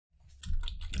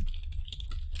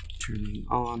Turning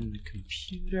on the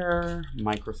computer.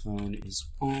 Microphone is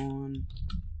on.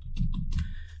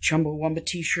 Chumbawamba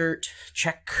t-shirt.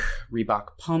 Check.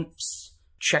 Reebok pumps.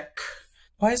 Check.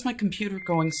 Why is my computer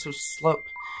going so slow?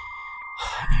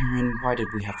 Aaron, why did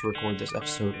we have to record this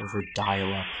episode over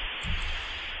dial-up?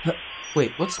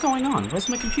 Wait, what's going on? Why is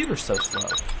my computer so slow?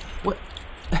 What?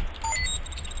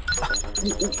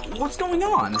 What's going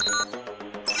on?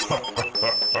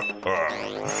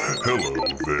 Hello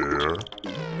there.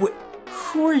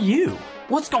 Who are you?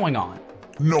 What's going on?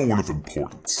 No one of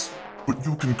importance, but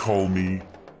you can call me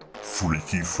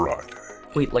Freaky Friday.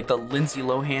 Wait, like the Lindsay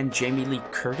Lohan, Jamie Lee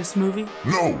Curtis movie?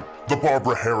 No, the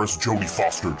Barbara Harris, Jodie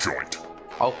Foster joint.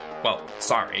 Oh, well,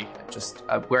 sorry.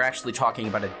 We're actually talking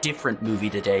about a different movie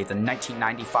today, the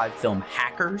 1995 film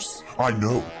Hackers. I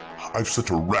know. I've sent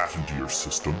a rat into your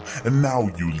system, and now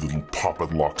you little pop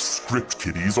and lock script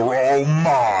kiddies are all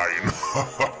mine.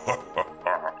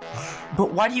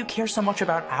 But why do you care so much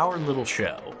about our little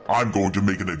show? I'm going to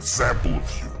make an example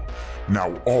of you.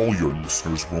 Now all your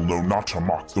listeners will know not to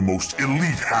mock the most elite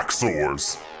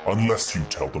hacksaws, unless you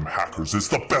tell them Hackers is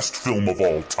the best film of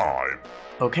all time.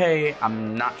 Okay,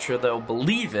 I'm not sure they'll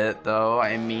believe it, though.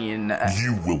 I mean...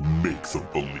 You will make them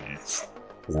believe,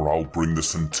 or I'll bring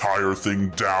this entire thing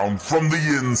down from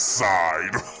the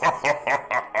inside.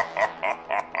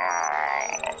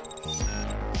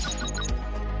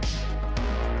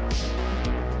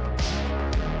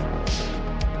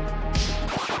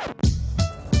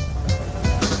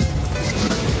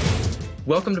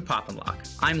 Welcome to Pop and Lock.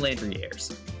 I'm Landry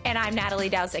Ayers. And I'm Natalie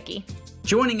Dowzicki.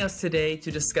 Joining us today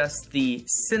to discuss the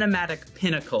cinematic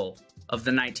pinnacle of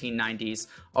the 1990s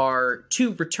are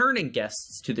two returning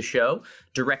guests to the show,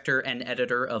 director and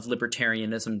editor of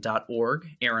Libertarianism.org,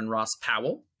 Aaron Ross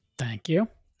Powell. Thank you.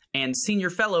 And senior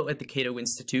fellow at the Cato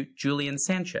Institute, Julian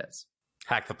Sanchez.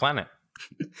 Hack the planet.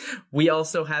 We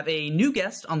also have a new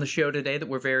guest on the show today that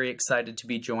we're very excited to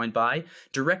be joined by,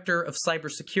 director of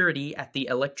cybersecurity at the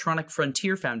Electronic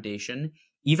Frontier Foundation,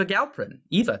 Eva Galperin.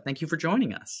 Eva, thank you for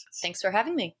joining us. Thanks for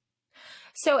having me.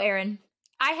 So, Aaron,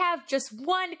 I have just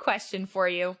one question for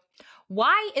you.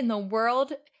 Why in the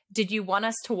world did you want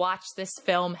us to watch this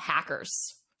film,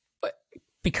 Hackers?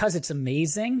 Because it's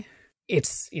amazing.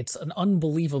 It's an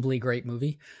unbelievably great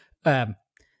movie.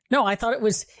 No, I thought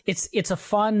it's a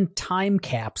fun time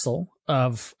capsule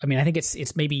of, I mean, I think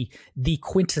it's maybe the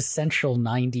quintessential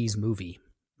 90s movie.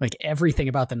 Like everything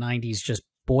about the 90s just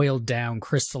boiled down,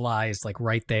 crystallized like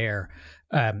right there.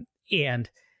 And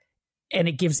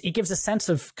it gives a sense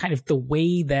of kind of the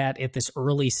way that at this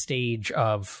early stage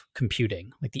of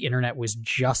computing, like the internet was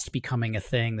just becoming a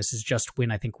thing. This is just when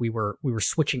I think we were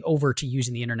switching over to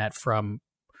using the internet from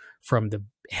the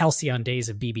halcyon days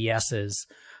of BBSs.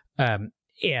 And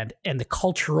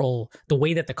the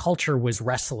way that the culture was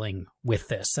wrestling with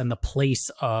this, and the place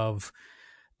of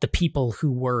the people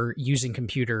who were using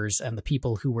computers and the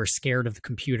people who were scared of the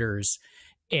computers.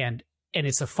 And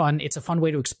it's a fun way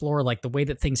to explore like the way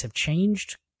that things have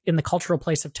changed in the cultural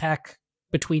place of tech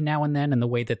between now and then, and the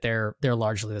way that they're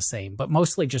largely the same, but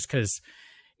mostly just because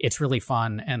it's really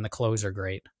fun and the clothes are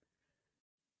great.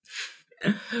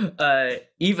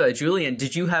 Eva, Julian,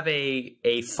 did you have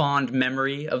a fond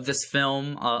memory of this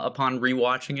film upon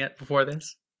rewatching it before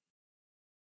this?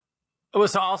 Well,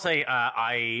 so I'll say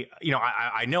I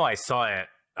know I saw it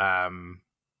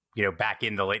back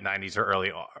in the late 90s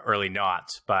or early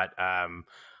noughts, but I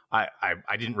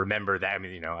didn't remember that. I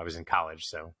mean, I was in college,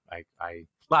 so a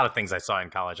lot of things I saw in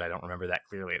college I don't remember that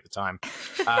clearly at the time.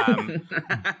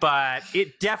 But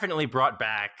it definitely brought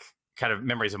back kind of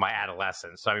memories of my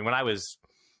adolescence. So, I mean, when I was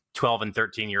 12 and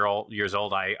 13 years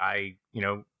old, I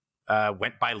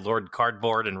went by Lord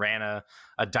Cardboard and ran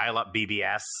a dial-up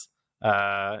BBS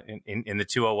in the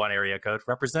 201 area code,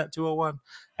 represent 201.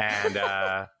 And,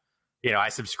 I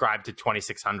subscribed to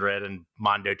 2600 and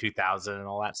Mondo 2000 and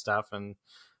all that stuff. And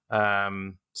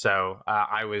so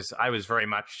I was very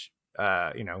much,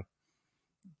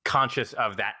 conscious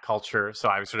of that culture. So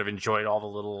I sort of enjoyed all the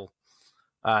little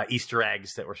Easter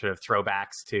eggs that were sort of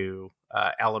throwbacks to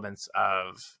elements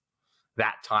of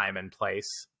that time and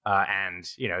place, and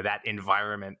that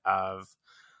environment of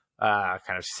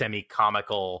kind of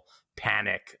semi-comical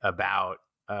panic about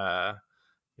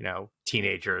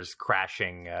teenagers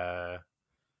crashing the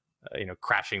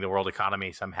world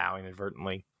economy somehow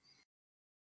inadvertently.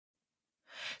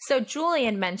 So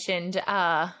Julian mentioned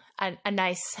a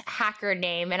nice hacker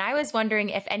name, and I was wondering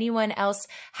if anyone else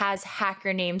has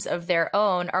hacker names of their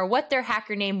own or what their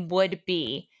hacker name would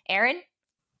be. Aaron?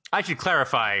 I should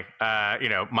clarify,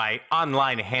 my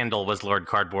online handle was Lord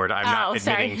Cardboard. I'm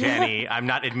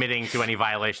not admitting to any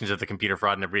violations of the Computer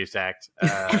Fraud and Abuse Act.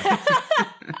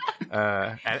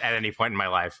 at any point in my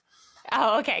life.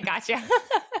 Oh, okay, gotcha.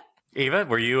 Eva,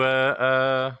 were you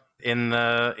in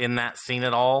that scene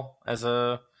at all as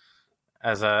an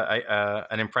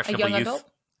impressionable young youth? adult?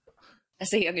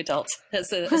 As a young adult,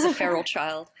 as a feral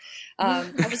child.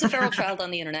 I was a feral child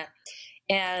on the internet.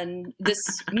 And this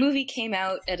movie came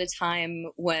out at a time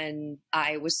when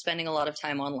I was spending a lot of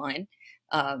time online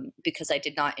because I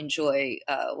did not enjoy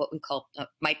what we call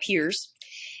my peers.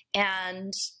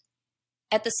 And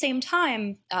at the same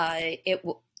time,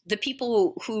 the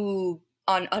people who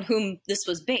on whom this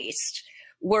was based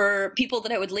were people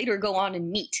that I would later go on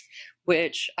and meet,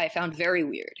 which I found very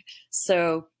weird.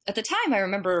 So at the time, I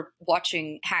remember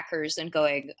watching hackers and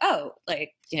going, oh,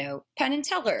 like, Penn and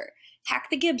Teller, Hack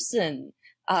the Gibson,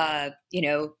 the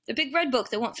big red book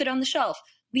that won't fit on the shelf.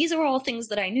 These are all things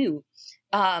that I knew.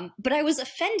 But I was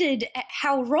offended at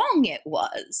how wrong it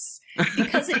was,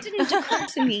 because it didn't occur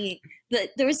to me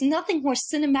that there was nothing more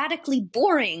cinematically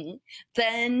boring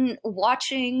than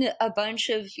watching a bunch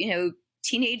of,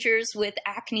 teenagers with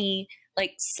acne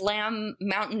like slam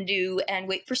Mountain Dew and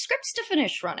wait for scripts to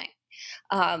finish running.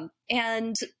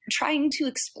 And trying to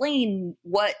explain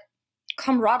what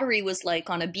camaraderie was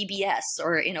like on a BBS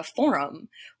or in a forum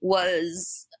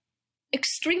was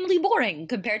extremely boring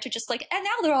compared to just like, and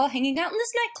now they're all hanging out in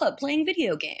this nightclub playing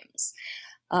video games.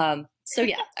 So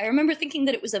yeah, I remember thinking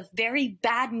that it was a very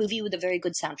bad movie with a very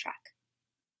good soundtrack.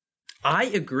 I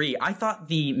agree. I thought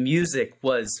the music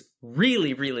was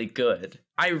really, really good.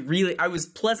 I was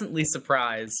pleasantly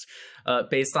surprised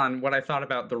based on what I thought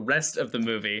about the rest of the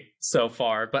movie so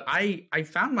far. But I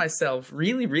found myself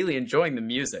really, really enjoying the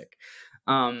music.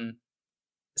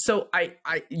 So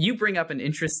you bring up an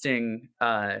interesting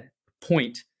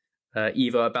point,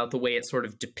 Eva, about the way it sort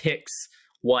of depicts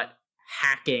what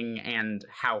hacking and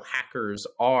how hackers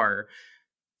are.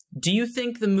 Do you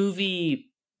think the movie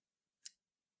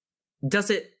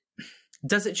does it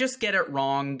just get it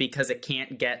wrong because it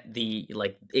can't get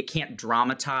it can't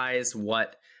dramatize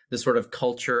what the sort of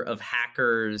culture of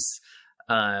hackers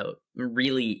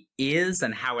really is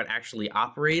and how it actually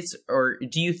operates? Or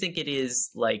do you think it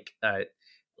is like a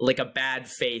bad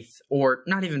faith, or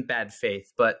not even bad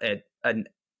faith, but an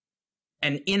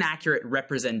inaccurate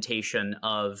representation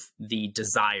of the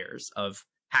desires of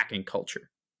hacking culture?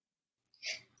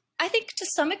 I think to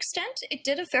some extent it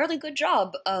did a fairly good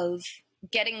job of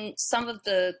getting some of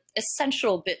the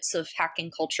essential bits of hacking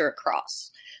culture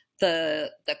across. The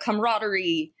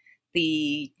camaraderie,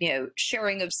 the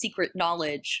sharing of secret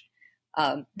knowledge,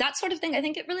 that sort of thing. I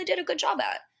think it really did a good job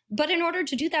at. But in order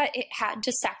to do that, it had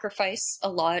to sacrifice a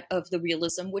lot of the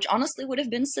realism, which honestly would have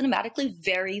been cinematically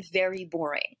very, very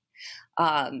boring.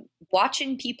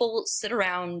 Watching people sit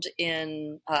around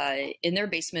in their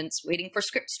basements waiting for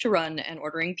scripts to run and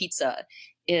ordering pizza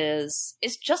is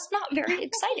just not very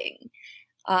exciting.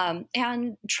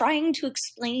 And trying to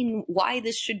explain why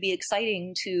this should be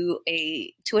exciting to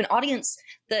an audience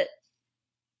that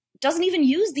doesn't even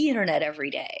use the internet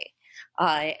every day.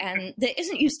 And that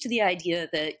isn't used to the idea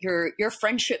that your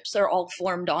friendships are all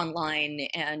formed online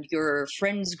and your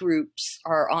friends groups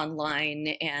are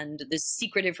online and this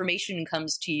secret information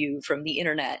comes to you from the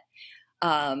internet.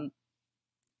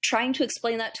 Trying to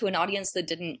explain that to an audience that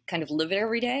didn't kind of live it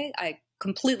every day, I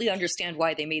completely understand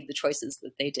why they made the choices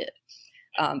that they did.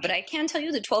 But I can tell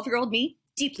you the 12-year-old me,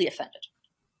 deeply offended.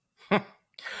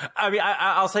 I mean,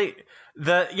 I'll say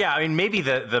maybe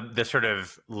the sort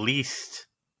of least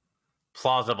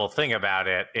plausible thing about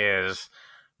it is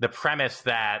the premise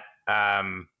that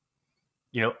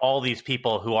all these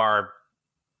people who are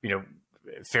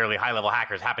fairly high level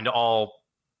hackers happen to all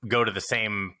go to the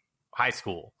same high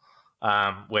school,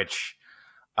 which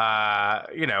my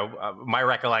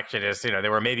recollection is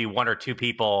there were maybe one or two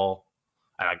people.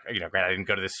 Granted, I didn't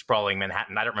go to this sprawling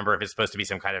Manhattan. I don't remember if it's supposed to be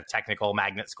some kind of technical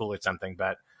magnet school or something,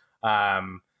 but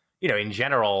in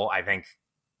general, I think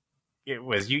it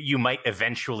was you might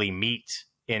eventually meet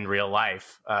in real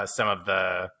life some of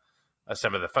the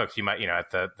folks you might at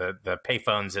the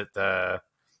payphones at the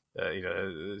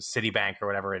Citibank or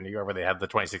whatever in New York where they have the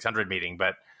 2600 meeting,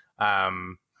 but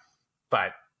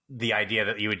the idea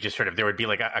that you would just there would be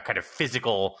like a kind of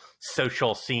physical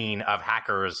social scene of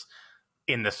hackers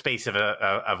in the space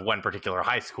of one particular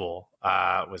high school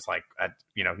was like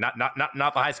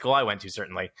not the high school I went to,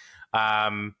 certainly.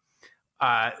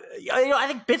 I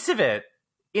think bits of it,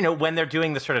 when they're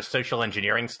doing the sort of social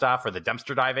engineering stuff or the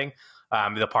dumpster diving,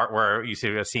 the part where you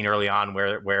see a scene early on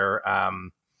where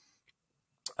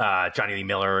Johnny Lee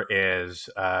Miller is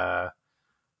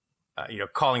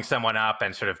calling someone up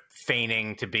and sort of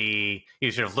feigning to be,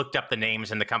 he sort of looked up the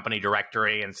names in the company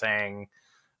directory and saying,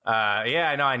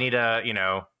 I know I need a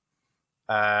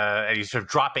and he's sort of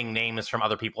dropping names from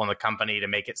other people in the company to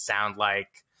make it sound like,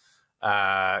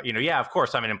 yeah, of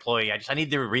course I'm an employee. I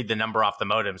need to read the number off the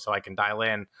modem so I can dial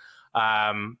in.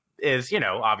 Is,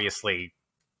 obviously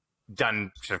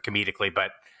done sort of comedically,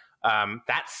 but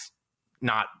that's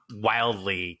not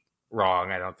wildly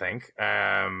wrong, I don't think.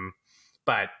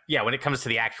 But yeah, when it comes to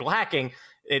the actual hacking,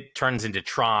 it turns into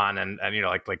Tron, and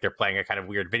like they're playing a kind of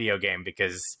weird video game,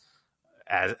 because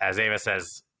as Eva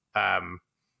says,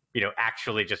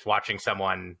 actually just watching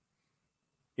someone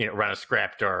run a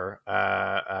script or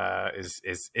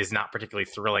is not particularly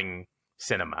thrilling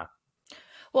cinema.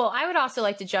 Well, I would also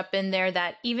like to jump in there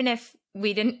that even if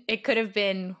we didn't, it could have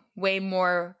been way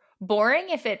more boring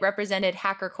if it represented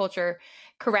hacker culture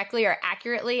correctly or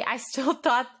accurately. I still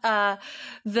thought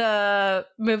the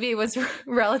movie was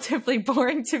relatively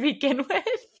boring to begin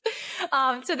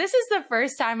with. So this is the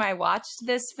first time I watched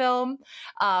this film.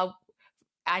 I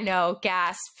know,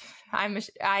 gasp.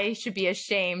 I should be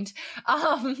ashamed.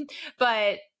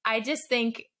 But I just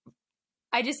think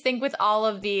with all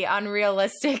of the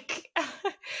unrealistic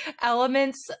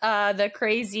elements, the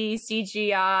crazy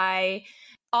CGI,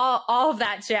 all of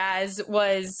that jazz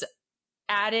was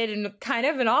added in kind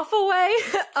of an awful way.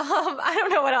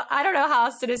 I don't know how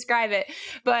else to describe it,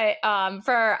 but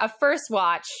for a first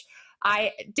watch,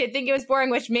 I did think it was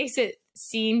boring, which makes it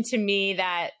seem to me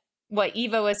that what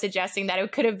Eva was suggesting, that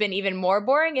it could have been even more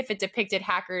boring if it depicted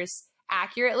hackers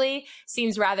accurately,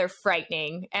 seems rather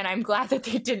frightening, and I'm glad that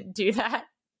they didn't do that.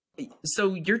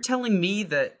 So you're telling me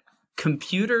that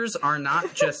computers are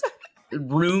not just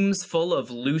rooms full of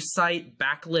lucite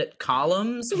backlit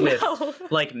columns with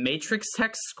like matrix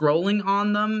text scrolling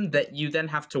on them that you then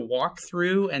have to walk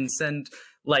through and send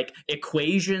like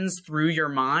equations through your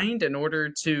mind in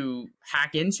order to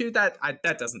hack into? That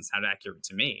doesn't sound accurate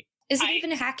to me. Is it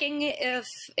even hacking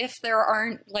if there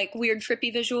aren't like weird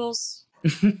trippy visuals?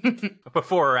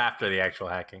 Before or after the actual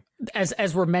hacking?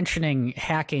 As we're mentioning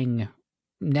hacking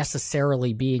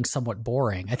necessarily being somewhat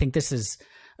boring, I think this is,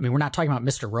 I mean, we're not talking about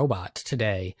Mr. Robot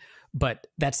today, but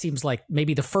that seems like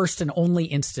maybe the first and only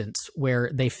instance where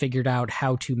they figured out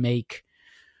how to make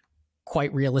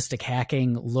quite realistic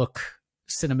hacking look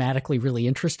cinematically really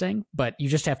interesting, but you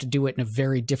just have to do it in a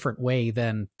very different way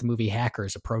than the movie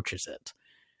Hackers approaches it.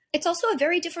 It's also a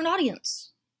very different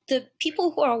audience. The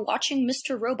people who are watching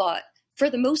Mr. Robot, for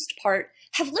the most part,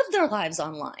 have lived their lives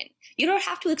online. You don't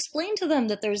have to explain to them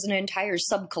that there's an entire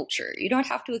subculture. You don't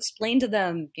have to explain to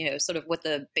them, sort of what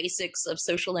the basics of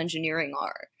social engineering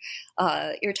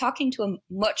are. You're talking to a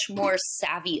much more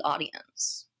savvy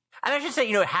audience. And I should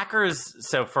say, Hackers,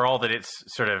 so for all that it's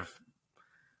sort of,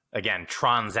 again,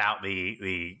 trons out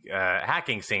the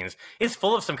hacking scenes, is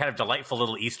full of some kind of delightful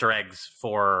little Easter eggs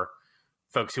for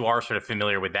folks who are sort of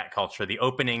familiar with that culture. The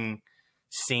opening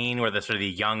scene where the sort of the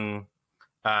young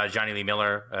Johnny Lee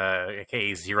Miller,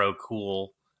 aka Zero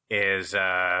Cool, is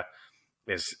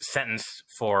sentenced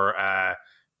for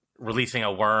releasing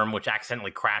a worm which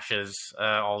accidentally crashes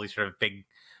all these sort of big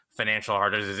financial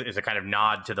hardware, is a kind of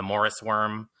nod to the Morris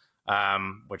worm,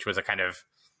 which was a kind of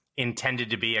intended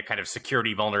to be a kind of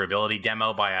security vulnerability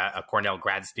demo by a Cornell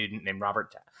grad student named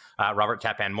Robert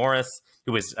Tappan Morris,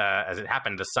 who was, as it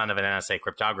happened, the son of an NSA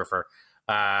cryptographer.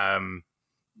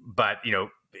 But,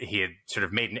 he had sort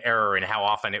of made an error in how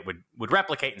often it would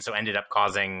replicate, and so ended up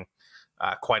causing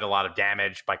quite a lot of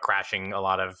damage by crashing a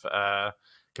lot of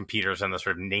computers on the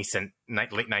sort of nascent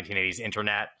late 1980s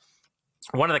internet.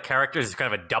 One of the characters is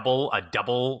kind of a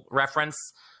double reference.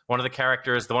 One of the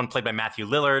characters, the one played by Matthew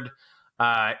Lillard,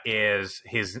 is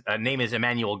his name is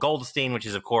Emmanuel Goldstein, which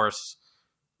is, of course,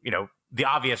 the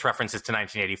obvious references to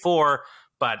 1984,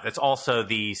 but it's also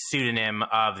the pseudonym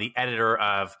of the editor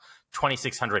of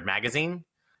 2600 magazine.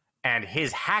 And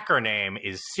his hacker name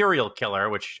is Serial Killer,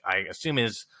 which I assume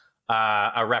is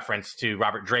a reference to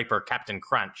Robert Draper, Captain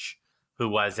Crunch, who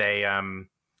was a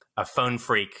phone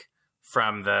freak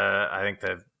from the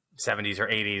 70s or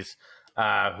 80s,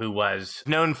 who was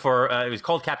known for, it was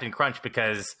called Captain Crunch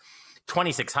because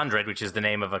 2600, which is the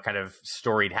name of a kind of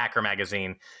storied hacker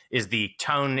magazine, is the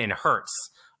tone in hertz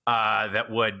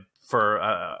that would, for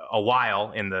a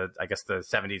while in the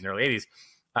 70s and early 80s,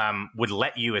 would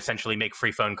let you essentially make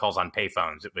free phone calls on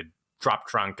payphones. It would drop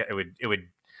trunk. It would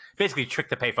basically trick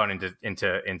the payphone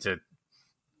into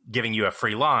giving you a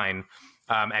free line.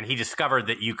 And he discovered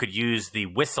that you could use the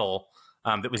whistle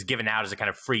that was given out as a kind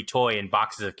of free toy in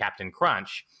boxes of Captain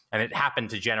Crunch, and it happened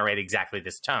to generate exactly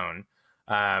this tone.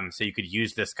 So you could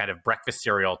use this kind of breakfast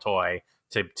cereal toy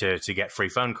to get free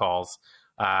phone calls.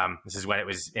 This is when it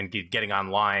was getting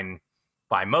online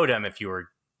by modem. If you were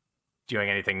doing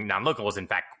anything non-local, was in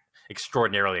fact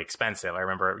extraordinarily expensive. I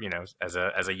remember, as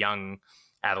a young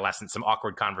adolescent, some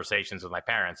awkward conversations with my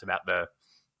parents about the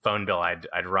phone bill I'd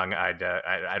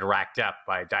racked up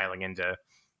by dialing into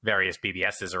various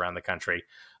BBSs around the country.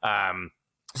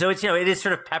 So it's, it is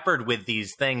sort of peppered with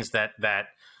these things that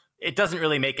it doesn't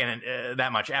really make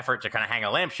that much effort to kind of hang a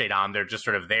lampshade on. They're just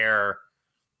sort of there.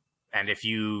 And if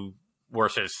you were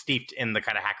sort of steeped in the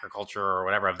kind of hacker culture or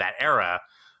whatever of that era,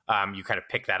 you kind of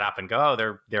pick that up and go, oh,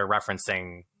 they're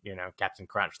referencing, Captain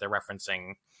Crunch. They're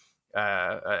referencing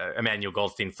Emmanuel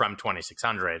Goldstein from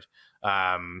 2600.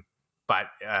 But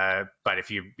if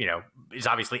you, it's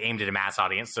obviously aimed at a mass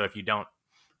audience. So if you don't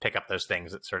pick up those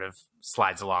things, it sort of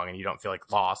slides along and you don't feel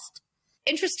like lost.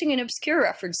 Interesting and obscure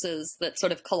references that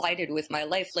sort of collided with my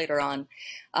life later on.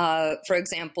 For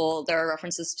example, there are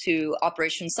references to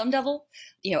Operation Sun Devil.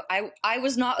 I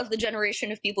was not of the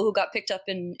generation of people who got picked up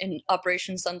in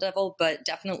Operation Sun Devil, but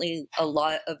definitely a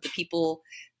lot of the people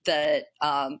that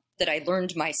I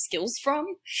learned my skills from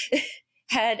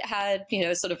had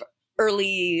sort of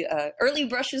early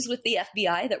brushes with the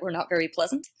FBI that were not very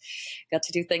pleasant. Got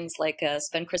to do things like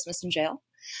spend Christmas in jail.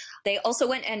 They also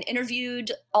went and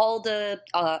interviewed all the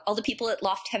people at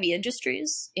Loft Heavy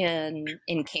Industries in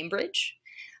Cambridge.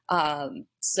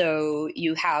 So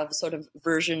you have sort of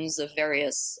versions of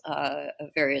various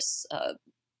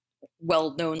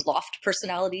well-known Loft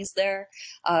personalities there.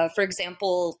 For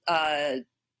example,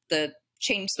 the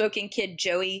chain-smoking kid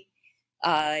Joey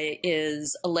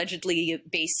is allegedly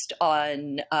based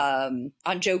on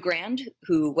Joe Grand,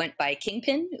 who went by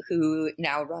Kingpin, who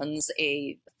now runs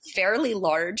a fairly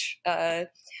large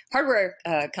hardware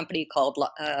company called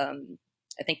I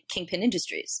think Kingpin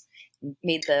Industries. He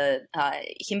made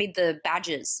the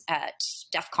badges at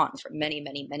DEF CON for many,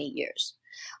 many, many years.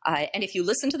 And if you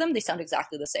listen to them, they sound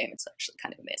exactly the same. It's actually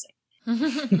kind of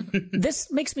amazing.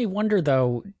 This makes me wonder,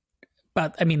 though,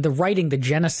 about, the writing, the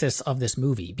genesis of this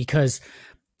movie, because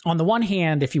on the one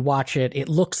hand, if you watch it, it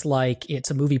looks like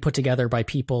it's a movie put together by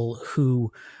people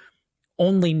who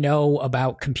only know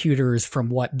about computers from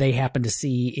what they happen to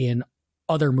see in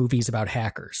other movies about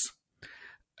hackers.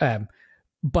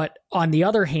 But on the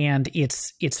other hand,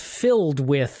 it's filled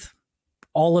with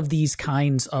all of these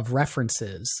kinds of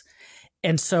references.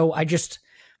 And so I just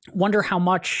wonder how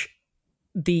much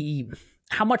the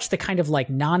kind of like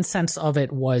nonsense of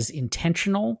it was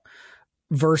intentional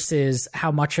versus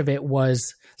how much of it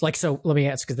was like, so let me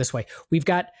ask it this way. We've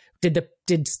got, did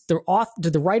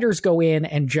the writers go in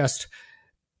and just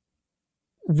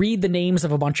read the names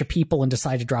of a bunch of people and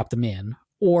decide to drop them in?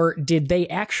 Or did they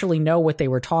actually know what they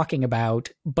were talking about,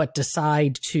 but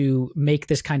decide to make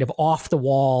this kind of off the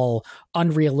wall,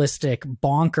 unrealistic,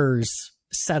 bonkers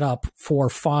setup for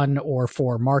fun or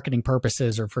for marketing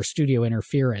purposes or for studio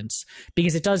interference?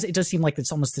 Because it does seem like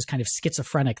it's almost this kind of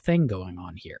schizophrenic thing going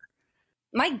on here.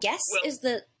 My guess is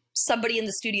that somebody in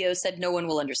the studio said no one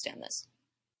will understand this.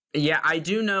 Yeah, I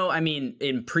do know.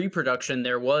 In pre-production,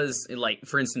 there was, like,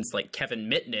 for instance, like Kevin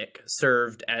Mitnick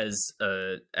served as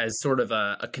sort of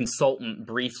a consultant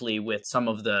briefly with some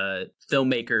of the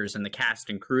filmmakers and the cast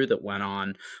and crew that went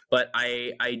on. But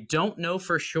I don't know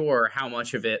for sure how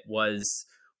much of it was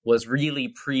really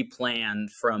pre-planned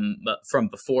from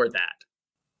before that.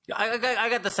 I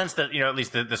got the sense that, at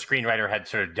least the screenwriter had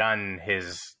sort of done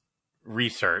his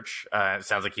research. It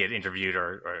sounds like he had interviewed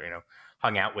or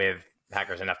hung out with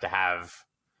hackers enough to have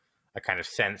a kind of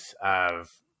sense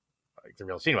of like the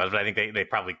real scene was, but I think they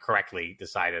probably correctly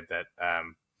decided that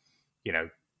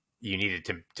you needed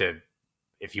to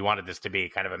if you wanted this to be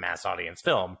kind of a mass audience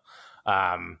film,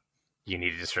 you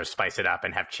needed to sort of spice it up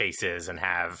and have chases and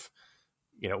have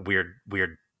weird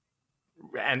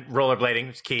and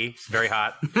rollerblading is key. It's very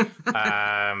hot.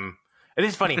 It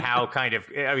is funny how kind of,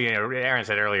 Aaron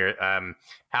said earlier,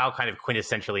 how kind of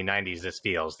quintessentially 90s this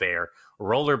feels. They're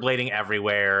rollerblading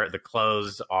everywhere. The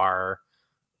clothes are,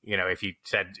 if you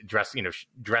said dress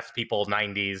people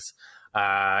 90s,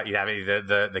 you have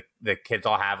the kids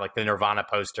all have like the Nirvana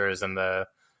posters and the,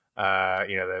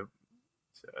 kind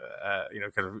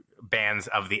of bands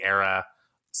of the era.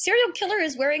 Serial Killer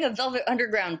is wearing a Velvet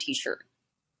Underground t-shirt.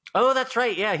 Oh, that's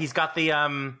right. Yeah, he's got he's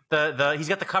got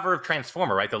the cover of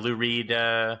Transformer, right? The Lou Reed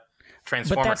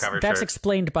Transformer cover. That's shirt.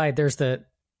 Explained by there's the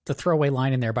throwaway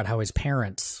line in there about how his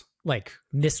parents like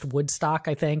missed Woodstock,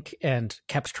 I think, and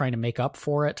kept trying to make up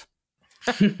for it.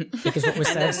 Because what was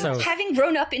said. So having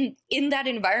grown up in that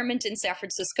environment in San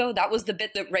Francisco, that was the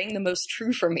bit that rang the most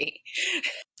true for me.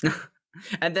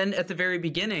 And then at the very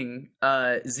beginning,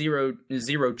 Zero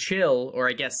Chill, or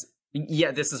I guess.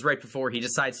 Yeah, this is right before he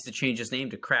decides to change his name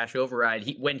to Crash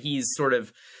Override. When he's sort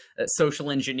of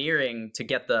social engineering to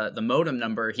get the modem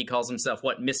number. He calls himself,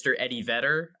 what, Mr. Eddie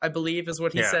Vedder, I believe is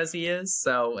what he says he is.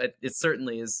 So it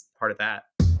certainly is part of that.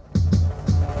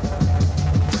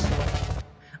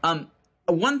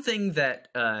 One thing that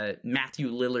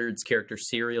Matthew Lillard's character,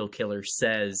 Serial Killer,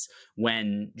 says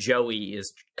when Joey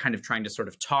is kind of trying to sort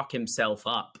of talk himself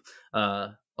up,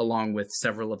 along with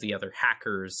several of the other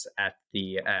hackers at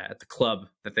the club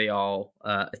that they all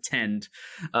attend,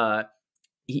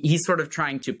 he's sort of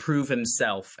trying to prove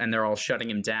himself, and they're all shutting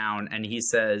him down. And he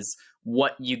says,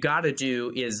 "What you got to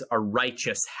do is a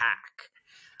righteous hack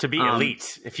to be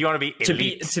elite. If you want to be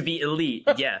elite, to be elite,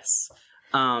 yes."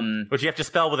 Which you have to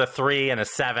spell with a 3 and a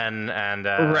 7 and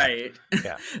right.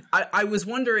 Yeah. I was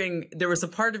wondering, there was a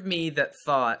part of me that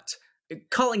thought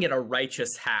calling it a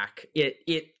righteous hack,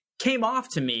 it came off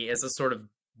to me as a sort of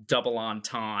double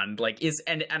entendre,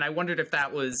 and I wondered if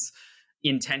that was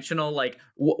intentional. Like,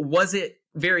 was it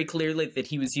very clearly that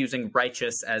he was using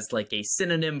righteous as like a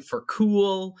synonym for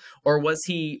cool, or was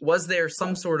there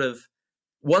some sort of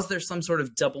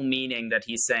double meaning that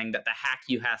he's saying that the hack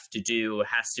you have to do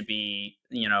has to be,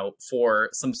 for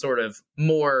some sort of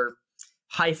more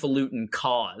highfalutin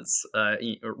cause,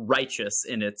 righteous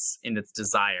in its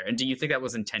desire? And do you think that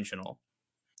was intentional?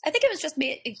 I think it was just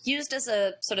used as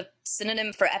a sort of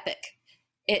synonym for epic.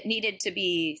 It needed to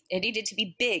be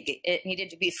big. It needed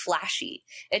to be flashy.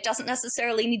 It doesn't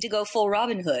necessarily need to go full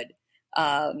Robin Hood,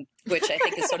 which I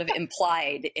think is sort of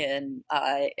implied in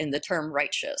the term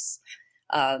righteous.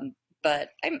 But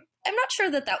I'm not sure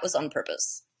that was on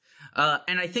purpose.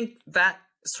 And I think that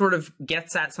sort of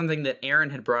gets at something that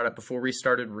Aaron had brought up before we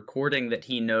started recording that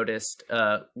he noticed,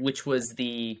 which was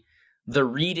the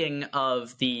reading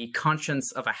of the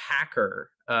Conscience of a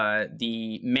Hacker,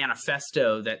 the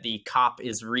manifesto that the cop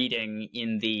is reading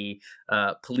in the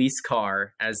police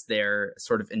car as they're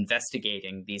sort of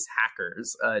investigating these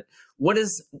hackers.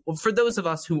 For those of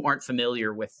us who aren't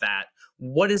familiar with that,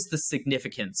 what is the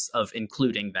significance of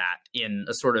including that in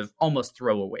a sort of almost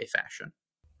throwaway fashion?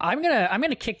 I'm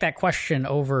gonna kick that question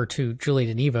over to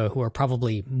Julian and Eva, who are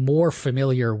probably more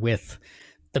familiar with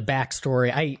the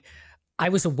backstory. I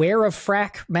was aware of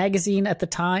Frack magazine at the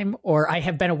time, or I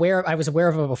was aware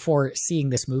of it before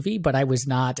seeing this movie, but I was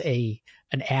not an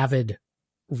avid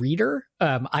reader.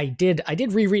 I did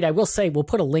reread. I will say we'll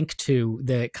put a link to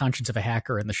the Conscience of a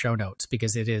Hacker in the show notes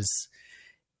because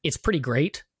it's pretty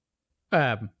great.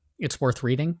 It's worth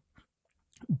reading,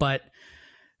 but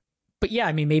yeah,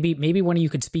 I mean, maybe one of you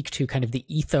could speak to kind of the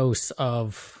ethos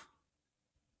of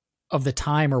the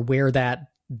time, or where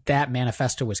that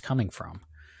manifesto was coming from.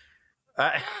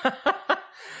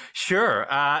 Sure.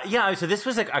 Yeah. So this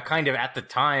was a kind of, at the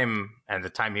time, and the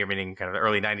time here meaning kind of the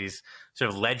early 90s, sort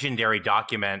of legendary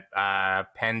document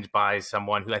penned by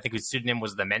someone who I think his pseudonym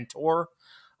was The Mentor,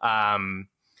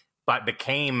 but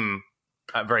became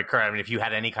very current. I mean, if you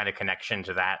had any kind of connection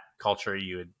to that culture,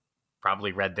 you had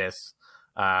probably read this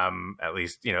at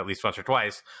least once or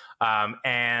twice,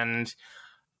 and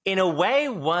in a way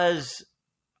was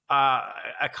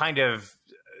a kind of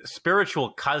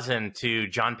spiritual cousin to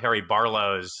John Perry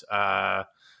Barlow's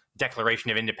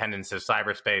Declaration of Independence of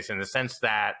Cyberspace, in the sense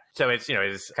that, so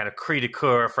it's kind of cri de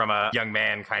coeur from a young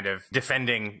man kind of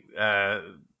defending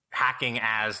hacking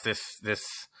as this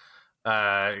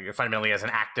fundamentally as an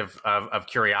act of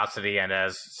curiosity, and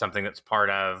as something that's part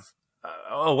of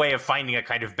a way of finding a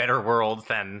kind of better world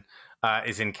than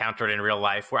is encountered in real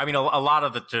life. Where, I mean, a lot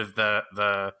of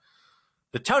the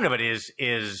tone of it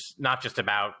is not just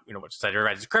about, what society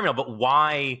is criminal, but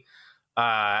why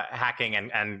hacking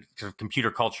and sort of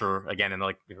computer culture, again, in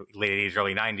the late 80s,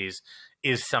 early 90s,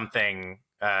 is something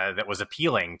that was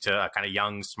appealing to a kind of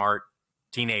young, smart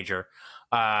teenager.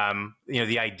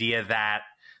 The idea that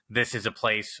this is a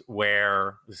place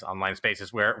where, this online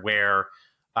spaces where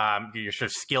your sort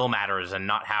of skill matters and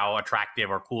not how attractive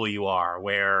or cool you are,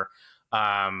 where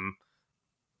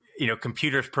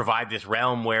computers provide this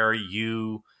realm where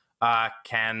you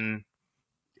can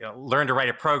learn to write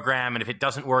a program, and if it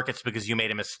doesn't work, it's because you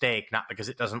made a mistake, not because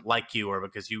it doesn't like you or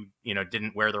because you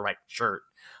didn't wear the right shirt.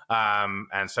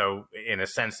 And so, in a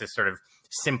sense, this sort of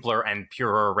simpler and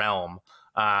purer realm,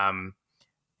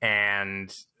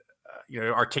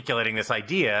 articulating this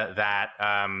idea that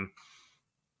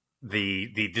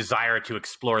the desire to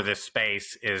explore this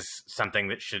space is something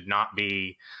that should not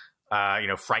be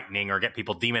frightening or get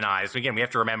people demonized. Again, we have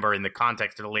to remember, in the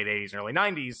context of the late 80s and early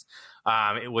 90s,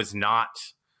 it was not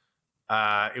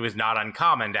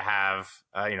uncommon to have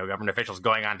government officials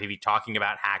going on TV talking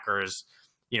about hackers,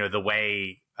 the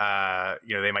way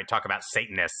they might talk about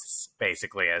Satanists,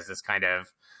 basically, as this kind of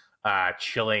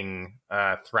chilling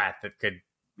threat that could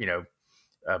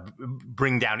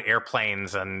bring down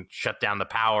airplanes and shut down the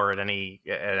power at any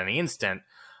instant.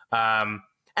 And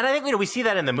I think we see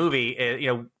that in the movie.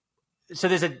 So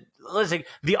there's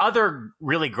the other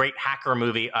really great hacker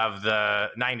movie of the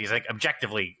 90s, like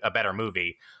objectively a better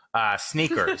movie,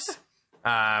 Sneakers,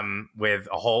 with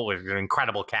an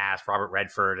incredible cast, Robert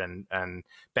Redford and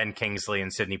Ben Kingsley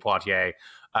and Sidney Poitier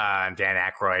and Dan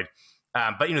Aykroyd.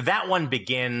 But that one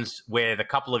begins with a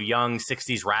couple of young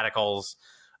 60s radicals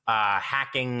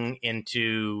hacking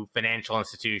into financial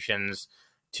institutions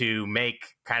to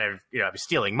make kind of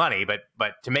stealing money,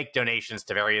 but to make donations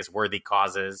to various worthy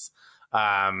causes.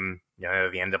 The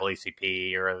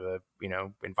NAACP or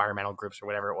the environmental groups or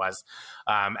whatever it was,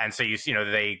 and so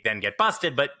they then get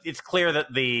busted. But it's clear that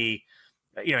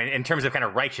in terms of kind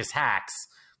of righteous hacks,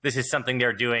 this is something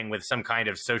they're doing with some kind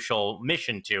of social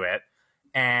mission to it.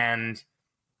 And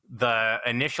the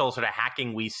initial sort of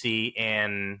hacking we see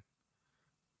in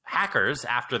Hackers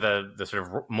after the sort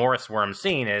of Morris worm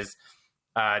scene is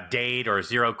Dade or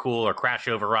Zero Cool or Crash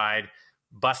Override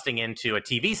busting into a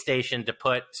TV station to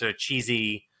put sort of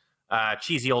cheesy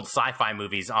old sci-fi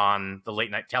movies on the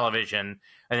late night television,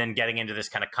 and then getting into this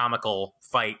kind of comical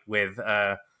fight with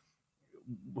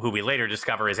who we later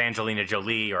discover is Angelina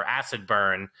Jolie or Acid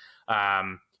Burn,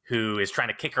 who is trying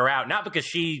to kick her out, not because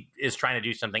she is trying to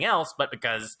do something else, but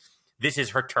because this is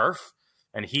her turf,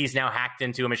 and he's now hacked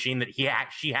into a machine that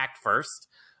she hacked first.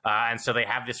 And so they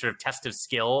have this sort of test of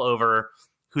skill over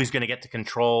who's going to get to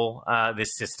control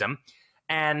this system.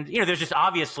 And, there's just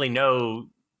obviously no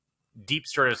deep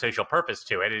sort of social purpose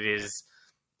to it. It is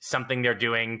something they're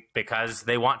doing because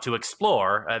they want to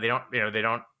explore. They're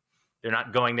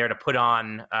not going there to put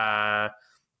on,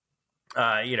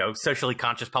 socially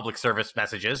conscious public service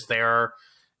messages. They're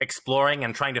exploring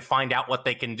and trying to find out what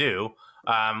they can do,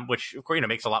 which, of course,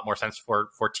 makes a lot more sense for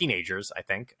teenagers, I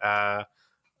think. There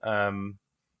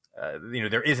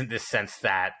isn't this sense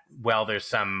that, there's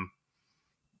some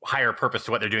higher purpose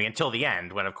to what they're doing until the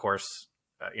end, when, of course,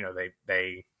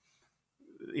 they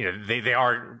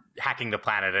are hacking the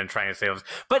planet and trying to save us.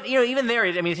 But even there,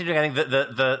 I mean, it's interesting. I think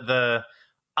the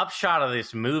upshot of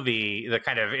this movie, the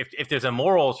kind of if there's a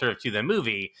moral sort of to the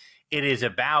movie, it is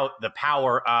about the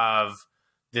power of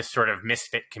this sort of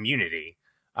misfit community.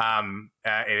 It's one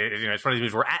of these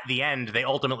movies where at the end they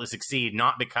ultimately succeed,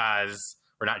 not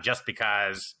just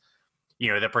because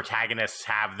the protagonists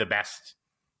have the best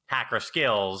hacker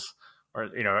skills, or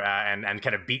and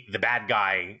kind of beat the bad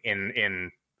guy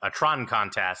in a Tron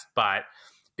contest, but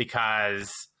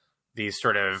because these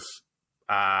sort of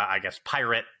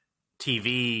pirate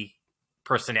TV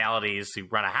personalities who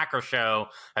run a hacker show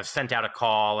have sent out a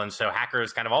call, and so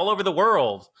hackers kind of all over the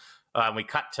world. We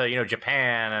cut to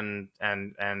Japan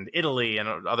and Italy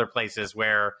and other places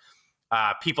where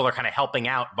people are kind of helping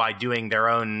out by doing their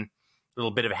own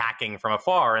little bit of hacking from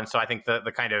afar. And so I think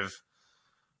the kind of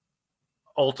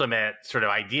ultimate sort of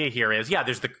idea here is,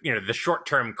 there's the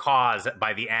short-term cause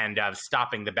by the end of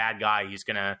stopping the bad guy. He's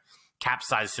going to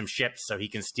capsize some ships so he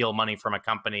can steal money from a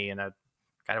company in a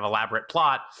kind of elaborate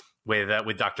plot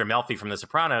with Dr. Melfi from The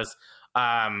Sopranos.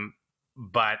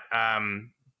 But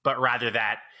rather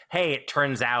that, hey, it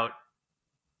turns out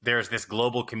there's this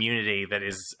global community that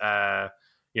is,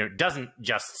 doesn't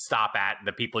just stop at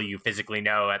the people you physically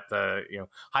know at the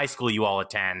high school you all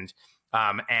attend.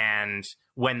 And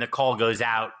when the call goes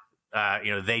out,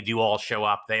 they do all show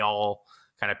up. They all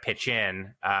kind of pitch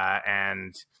in,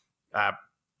 and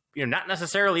not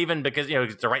necessarily even because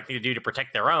it's the right thing to do to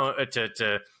protect their own,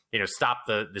 to stop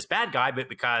this bad guy, but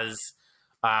because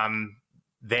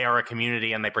they are a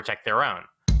community and they protect their own.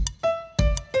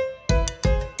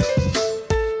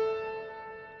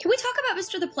 Can we talk about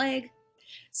Mr. the Plague?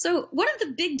 So one of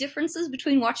the big differences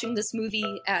between watching this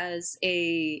movie as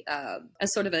a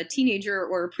sort of a teenager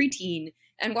or a preteen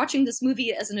and watching this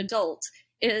movie as an adult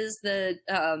is the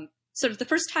sort of the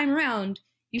first time around,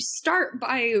 you start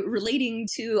by relating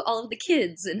to all of the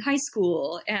kids in high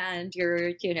school, and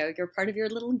you're part of your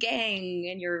little gang,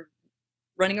 and you're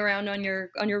running around on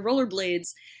your rollerblades,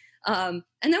 and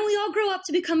then we all grow up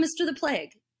to become Mr. the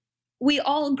Plague. We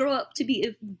all grew up to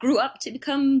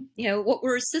become, what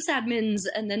were sysadmins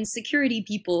and then security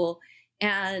people.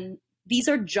 And these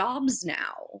are jobs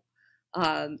now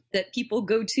that people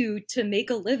go to make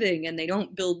a living, and they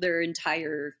don't build their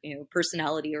entire,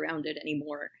 personality around it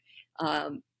anymore.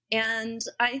 And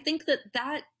I think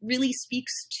that really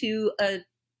speaks to a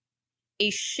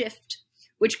shift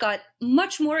which got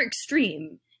much more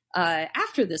extreme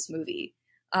after this movie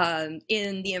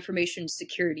in the information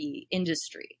security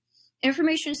industry.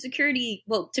 Information security,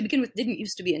 well, to begin with, didn't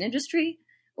used to be an industry,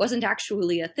 wasn't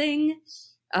actually a thing.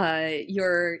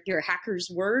 Your hackers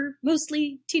were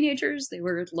mostly teenagers. They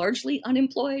were largely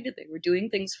unemployed. They were doing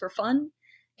things for fun.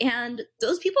 And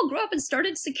those people grew up and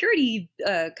started security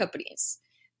companies.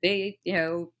 They,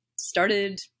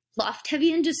 started Loft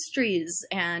Heavy Industries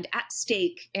and At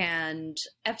Stake and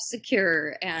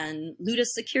F-Secure and Luda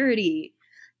Security.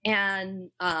 And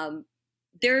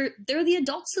they're the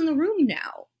adults in the room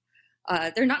now.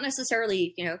 They're not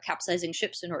necessarily, capsizing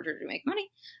ships in order to make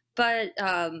money, but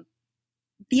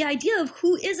the idea of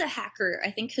who is a hacker,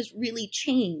 I think, has really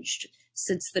changed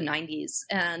since the 90s.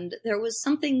 And there was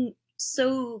something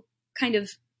so kind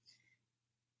of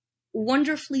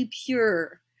wonderfully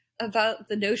pure about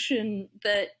the notion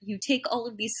that you take all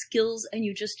of these skills and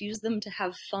you just use them to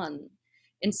have fun,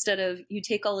 instead of you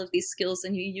take all of these skills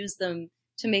and you use them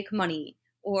to make money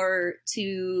or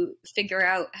to figure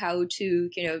out how to,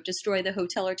 destroy the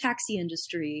hotel or taxi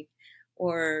industry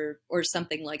or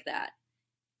something like that.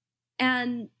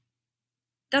 And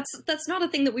that's not a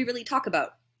thing that we really talk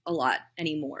about a lot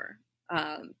anymore,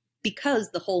 because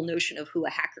the whole notion of who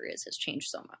a hacker is has changed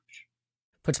so much.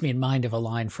 Puts me in mind of a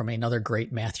line from another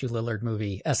great Matthew Lillard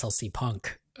movie, SLC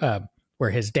Punk, where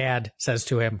his dad says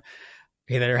to him,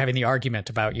 they're having the argument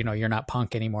about, you're not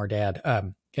punk anymore, Dad.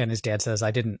 And his dad says,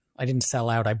 I didn't sell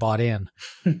out, I bought in.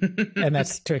 And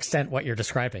that's to extent what you're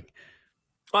describing.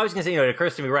 Well, I was going to say, it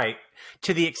occurs to me, right,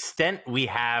 to the extent we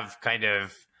have kind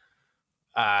of,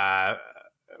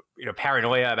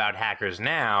 paranoia about hackers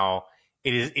now,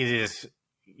 it is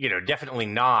definitely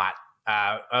not,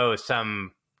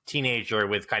 some teenager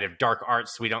with kind of dark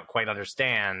arts we don't quite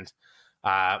understand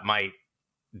might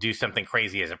do something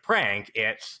crazy as a prank.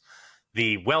 It's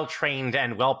the well-trained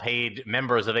and well-paid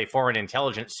members of a foreign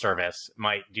intelligence service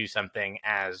might do something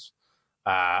as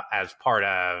part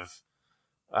of,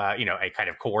 a kind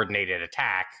of coordinated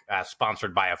attack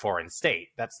sponsored by a foreign state.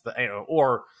 That's the,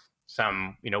 or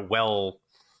some, very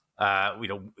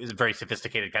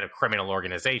sophisticated kind of criminal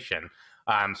organization.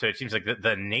 So it seems like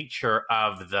the nature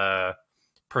of the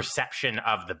perception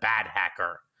of the bad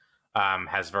hacker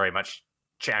has very much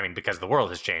changed. I mean, because the world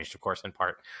has changed, of course, in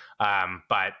part.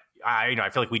 But I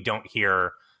feel like we don't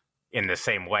hear in the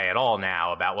same way at all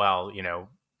now about,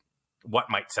 what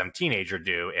might some teenager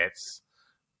do? It's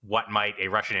what might a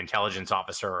Russian intelligence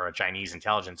officer or a Chinese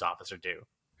intelligence officer do?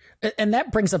 And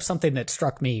that brings up something that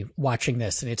struck me watching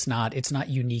this, and it's not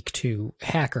unique to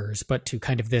hackers, but to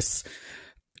kind of this,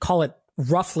 call it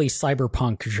roughly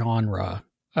cyberpunk genre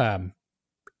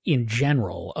in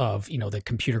general of, the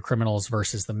computer criminals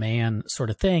versus the man sort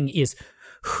of thing, is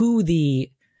who the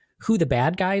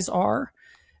bad guys are.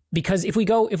 Because if we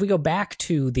go back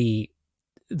to the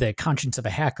Conscience of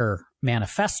a Hacker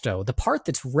manifesto, the part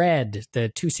that's read, the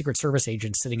two Secret Service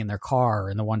agents sitting in their car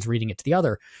and the ones reading it to the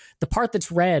other, the part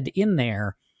that's read in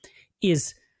there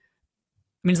is,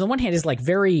 on the one hand, is like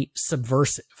very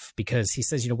subversive, because he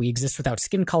says, we exist without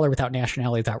skin color, without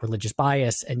nationality, without religious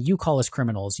bias, and you call us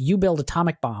criminals. You build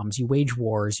atomic bombs, you wage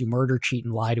wars, you murder, cheat,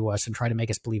 and lie to us and try to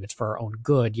make us believe it's for our own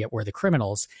good, yet we're the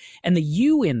criminals. And the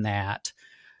you in that,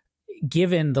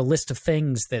 given the list of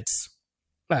things that's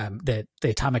the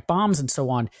atomic bombs and so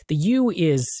on, the you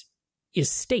is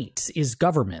states, is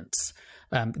governments.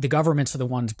 The governments are the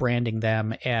ones branding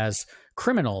them as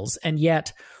criminals. And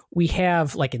yet we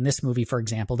have, like in this movie, for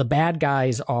example, the bad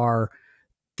guys are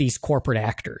these corporate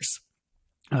actors.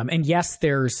 And yes,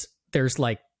 there's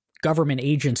like government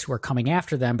agents who are coming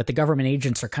after them, but the government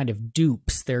agents are kind of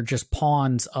dupes. They're just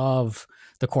pawns of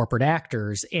the corporate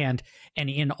actors. And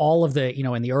in all of the,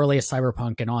 in the earliest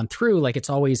cyberpunk and on through, like it's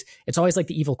always like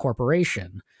the evil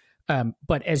corporation.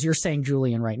 But as you're saying,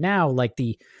 Julian, right now, like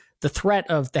the threat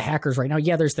of the hackers right now,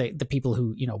 yeah, there's the people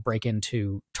who, break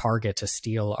into Target to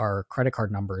steal our credit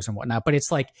card numbers and whatnot, but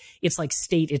it's like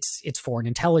state, it's foreign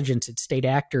intelligence, it's state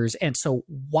actors. And so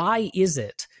why is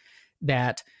it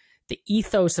that the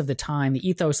ethos of the time, the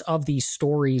ethos of these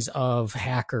stories of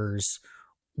hackers,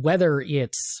 whether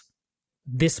it's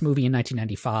this movie in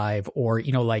 1995 or,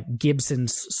 like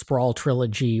Gibson's Sprawl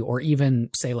trilogy, or even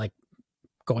say like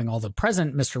going all the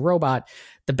present, Mr. Robot,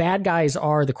 the bad guys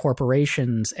are the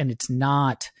corporations, and it's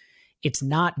not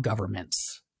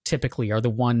governments typically are the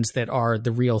ones that are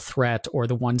the real threat or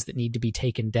the ones that need to be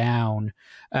taken down.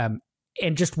 And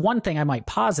just one thing I might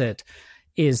posit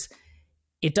is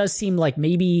it does seem like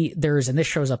maybe there's, and this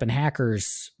shows up in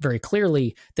Hackers very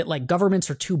clearly, that like governments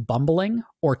are too bumbling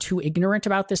or too ignorant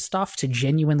about this stuff to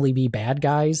genuinely be bad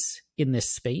guys in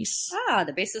this space.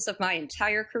 The basis of my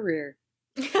entire career.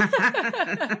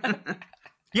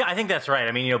 Yeah, I think that's right.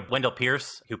 Wendell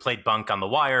Pierce, who played Bunk on The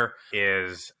Wire,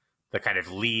 is the kind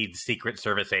of lead Secret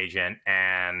Service agent.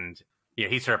 And you know,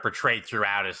 he's sort of portrayed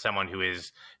throughout as someone who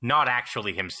is not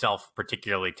actually himself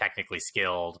particularly technically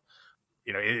skilled,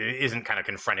 you know, isn't kind of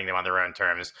confronting them on their own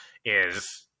terms,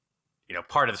 is, you know,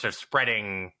 part of the sort of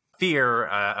spreading fear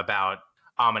about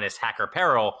ominous hacker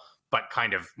peril, but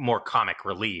kind of more comic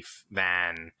relief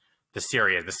than the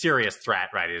serious threat,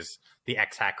 right, is the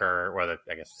ex-hacker, or the,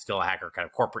 I guess, still a hacker kind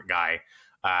of corporate guy,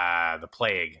 the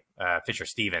Plague, Fisher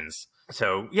Stevens.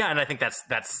 So, yeah, and I think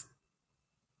that's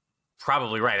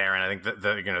probably right, Aaron. I think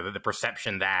the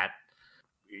perception that,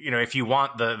 you know, if you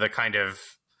want the kind of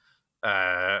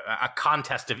a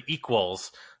contest of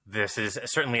equals, this is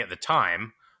certainly at the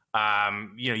time,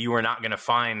 you know, you are not going to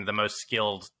find the most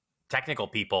skilled technical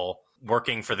people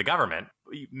working for the government.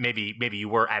 Maybe you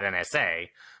were at NSA,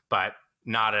 but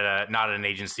not at an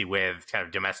agency with kind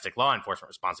of domestic law enforcement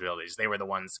responsibilities. They were the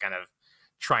ones kind of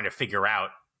trying to figure out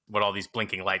what all these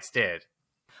blinking lights did.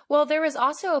 Well, there was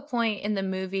also a point in the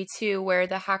movie too where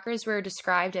the hackers were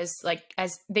described as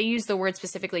they use the word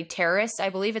specifically terrorists. I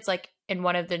believe it's like in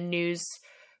one of the news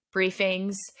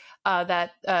briefings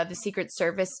that the Secret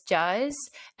Service does.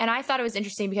 And I thought it was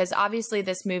interesting because obviously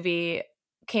this movie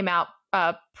came out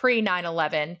pre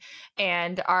 9/11,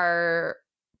 and our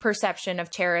perception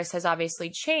of terrorists has obviously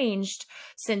changed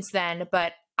since then.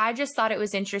 But I just thought it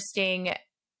was interesting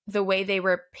the way they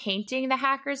were painting the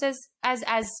hackers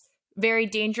as very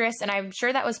dangerous. And I'm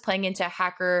sure that was playing into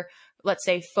hacker, let's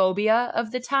say, phobia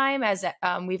of the time, as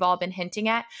we've all been hinting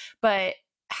at. But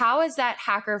how has that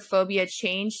hacker phobia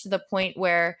changed to the point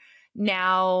where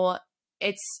now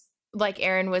it's, like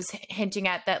Aaron was hinting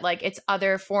at, that like it's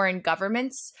other foreign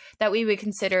governments that we would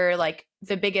consider like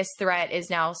the biggest threat is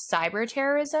now cyber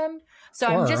terrorism? So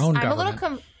or I'm a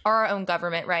little our own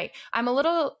government, right? I'm a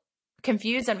little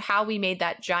confused on how we made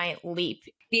that giant leap.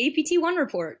 The APT-1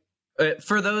 report.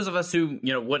 For those of us who,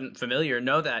 you know, wouldn't familiar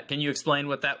know that, can you explain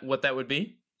what that would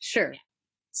be? Sure.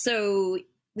 So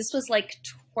this was like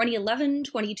 2011,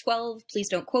 2012. Please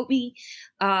don't quote me.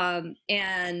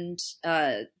 And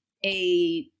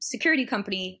a security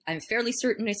company, I'm fairly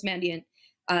certain it's Mandiant,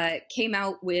 came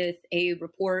out with a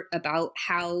report about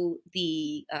how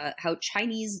how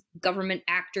Chinese government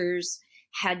actors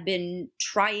had been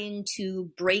trying to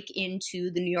break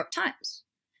into the New York Times.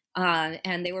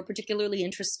 And they were particularly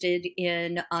interested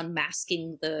in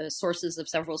unmasking the sources of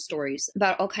several stories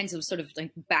about all kinds of sort of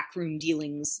like backroom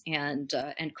dealings and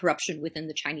corruption within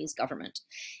the Chinese government.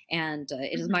 And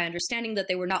it is my understanding that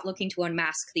they were not looking to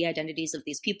unmask the identities of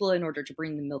these people in order to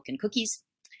bring them milk and cookies.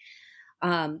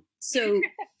 So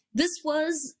this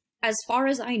was, as far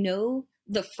as I know,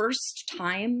 the first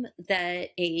time that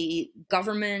a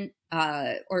government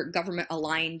or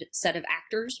government-aligned set of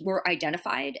actors were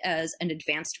identified as an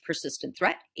advanced persistent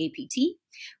threat, APT.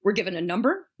 We're given a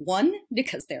number, 1,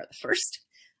 because they're the first.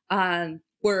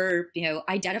 Were, you know,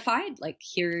 identified, like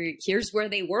here's where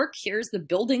they work, here's the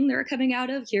building they're coming out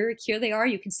of, here they are.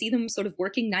 You can see them sort of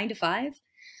working 9 to 5.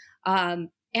 And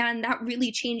that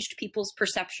really changed people's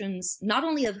perceptions, not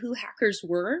only of who hackers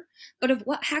were, but of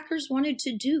what hackers wanted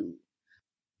to do.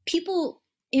 People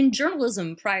in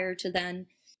journalism prior to then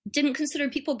didn't consider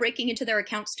people breaking into their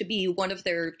accounts to be one of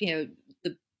their, you know,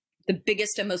 the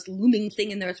biggest and most looming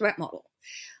thing in their threat model.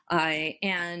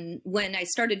 And when I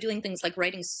started doing things like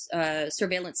writing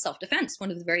surveillance self-defense,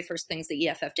 one of the very first things the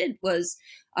EFF did was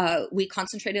we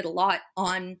concentrated a lot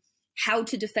on how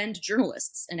to defend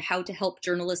journalists and how to help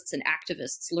journalists and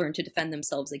activists learn to defend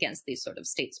themselves against these sort of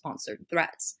state-sponsored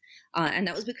threats. And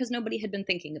that was because nobody had been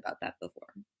thinking about that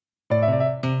before.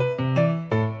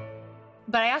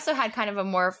 But I also had kind of a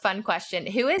more fun question.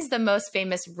 Who is the most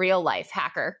famous real-life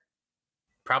hacker?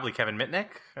 Probably Kevin Mitnick.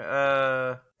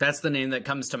 That's the name that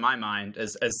comes to my mind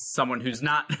as someone who's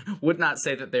would not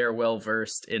say that they are well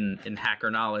versed in hacker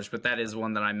knowledge, but that is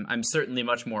one that I'm certainly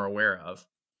much more aware of.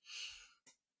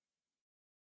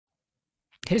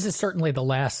 His is certainly the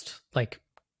last like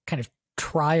kind of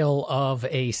trial of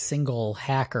a single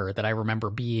hacker that I remember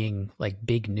being like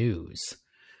big news.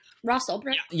 Ross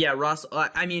Ulbricht? Yeah, Ross.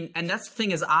 I mean, and that's the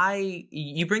thing is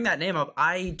you bring that name up,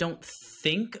 I don't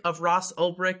think of Ross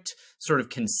Ulbricht sort of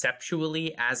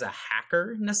conceptually as a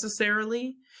hacker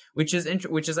necessarily, which is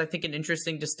I think an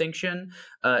interesting distinction.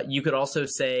 You could also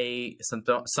say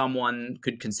someone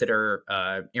could consider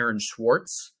Aaron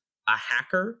Swartz a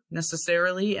hacker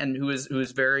necessarily, and who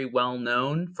is very well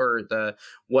known for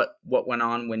what went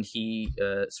on when he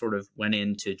sort of went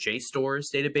into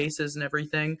JSTOR's databases and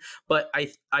everything. But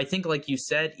I think, like you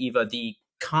said, Eva, the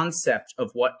concept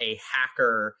of what a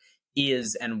hacker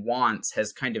is and wants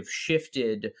has kind of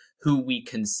shifted who we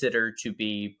consider to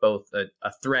be both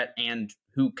a threat and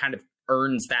who kind of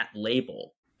earns that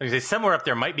label. Somewhere up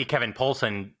there might be Kevin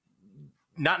Poulsen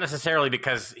not necessarily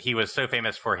because he was so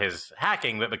famous for his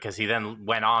hacking, but because he then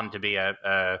went on to be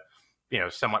a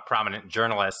somewhat prominent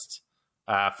journalist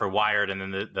for Wired and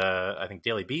then the I think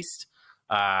Daily Beast.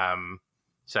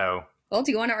 So, well,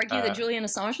 do you want to argue that Julian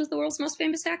Assange was the world's most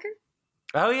famous hacker?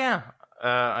 Oh yeah,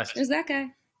 there's that guy.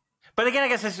 But again, I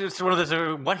guess it's one of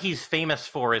those. What he's famous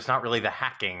for is not really the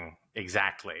hacking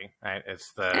exactly. Right?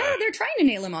 It's the. They're trying to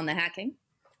nail him on the hacking.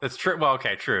 That's true. Well,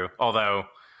 okay, true. Although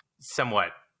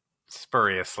somewhat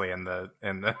spuriously in the.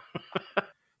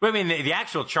 But I mean, the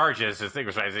actual charges is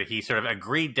that he sort of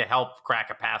agreed to help crack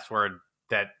a password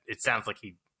that it sounds like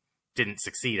he didn't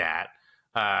succeed at.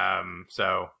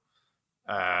 So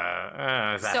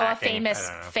a famous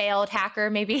failed hacker,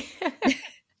 maybe.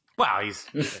 Well, he's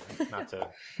not to.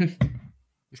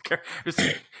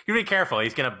 Just be careful.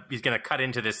 He's gonna cut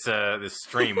into this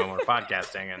stream when we're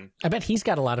podcasting, and I bet he's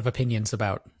got a lot of opinions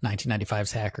about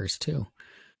 1995's hackers too.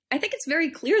 I think it's very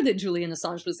clear that Julian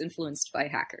Assange was influenced by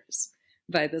hackers,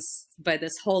 by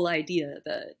this whole idea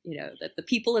that that the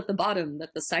people at the bottom,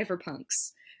 that the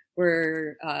cypherpunks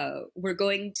were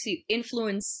going to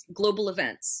influence global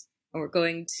events, and we're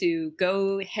going to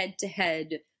go head to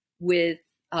head with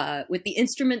the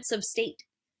instruments of state.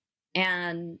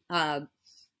 And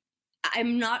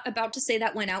I'm not about to say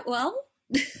that went out well,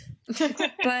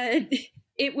 but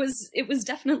it was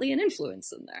definitely an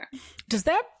influence in there. Does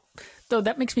that, though,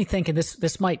 that makes me think, and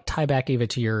this might tie back, Eva,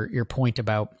 to your point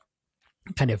about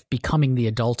kind of becoming the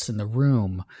adults in the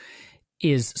room,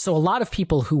 is so a lot of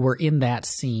people who were in that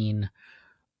scene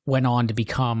went on to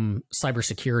become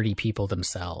cybersecurity people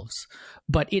themselves.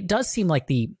 But it does seem like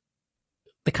the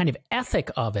kind of ethic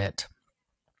of it,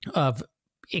 of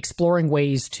exploring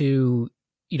ways to,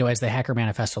 as the Hacker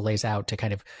Manifesto lays out, to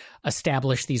kind of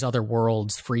establish these other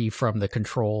worlds free from the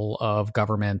control of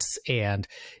governments and,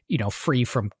 free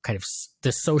from kind of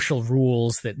the social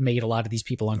rules that made a lot of these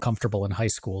people uncomfortable in high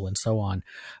school and so on,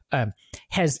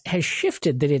 has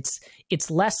shifted, that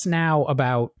it's less now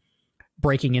about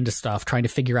breaking into stuff, trying to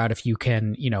figure out if you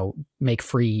can, make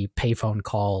free payphone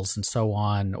calls and so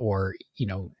on, or,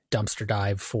 dumpster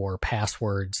dive for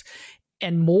passwords,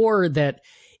 and more that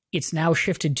it's now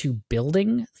shifted to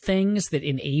building things that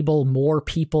enable more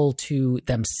people to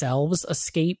themselves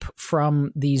escape from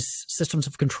these systems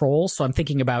of control. So I'm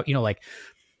thinking about, like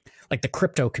the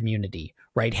crypto community,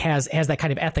 right, has that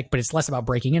kind of ethic, but it's less about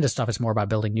breaking into stuff. It's more about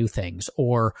building new things,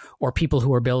 or people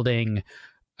who are building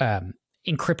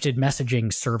encrypted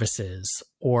messaging services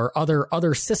or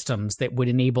other systems that would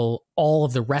enable all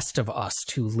of the rest of us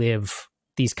to live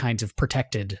these kinds of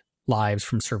protected lives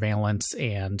from surveillance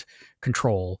and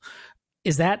control.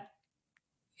 Is that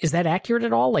accurate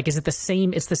at all? Like, is it the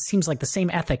same? Seems like the same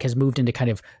ethic has moved into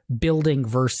kind of building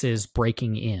versus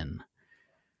breaking in.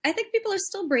 I think people are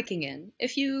still breaking in.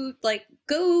 If you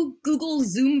go Google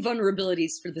Zoom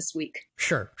vulnerabilities for this week.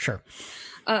 Sure.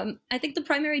 I think the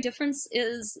primary difference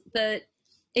is that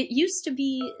it used to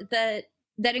be that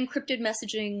encrypted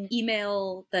messaging,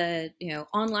 email, the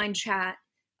online chat,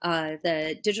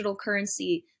 the digital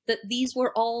currency, that these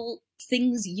were all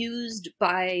things used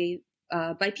by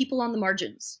people on the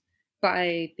margins,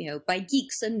 by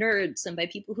geeks and nerds, and by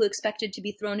people who expected to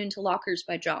be thrown into lockers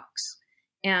by jocks.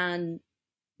 And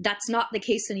that's not the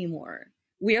case anymore.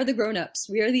 We are the grown-ups.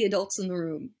 We are the adults in the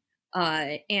room.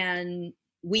 And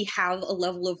we have a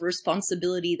level of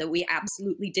responsibility that we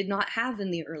absolutely did not have in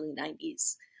the early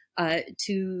 90s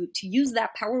to use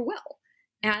that power well.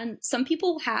 And some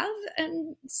people have,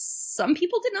 and some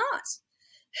people did not.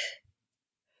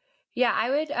 Yeah,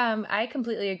 I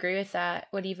completely agree with that,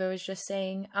 what Eva was just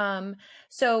saying.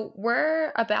 So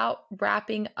we're about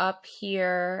wrapping up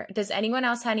here. Does anyone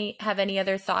else have any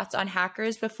other thoughts on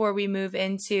hackers before we move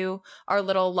into our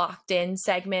little locked in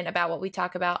segment about what we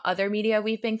talk about other media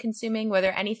we've been consuming? Was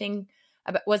there anything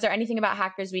about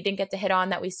hackers we didn't get to hit on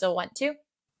that we still want to?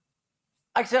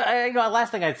 Actually,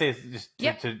 last thing I'd say is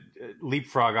just to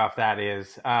leapfrog off that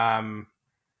is,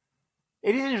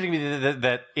 it is interesting to me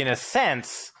that in a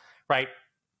sense, right,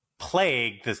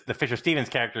 Plague, the Fisher Stevens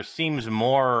character, seems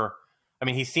more,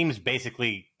 he seems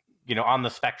basically, on the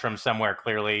spectrum somewhere.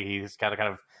 Clearly, he's got a kind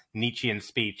of Nietzschean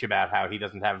speech about how he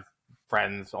doesn't have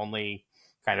friends, only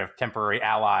kind of temporary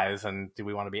allies, and do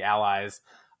we want to be allies?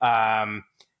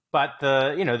 But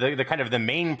the kind of the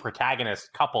main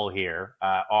protagonist couple here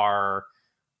are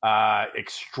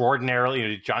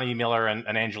extraordinarily, Johnny Miller and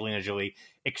Angelina Jolie,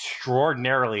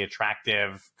 extraordinarily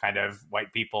attractive kind of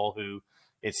white people who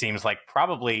it seems like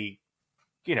probably,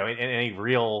 in any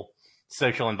real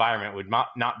social environment would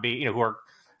not be, who are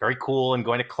very cool and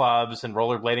going to clubs and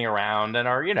rollerblading around and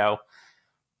are,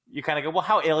 you kind of go, well,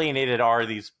 how alienated are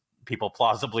these people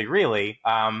plausibly really?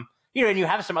 and you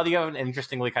have you have an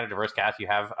interestingly kind of diverse cast. You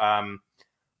have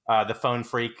the phone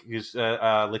freak, who's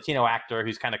a Latino actor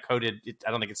who's kind of coded.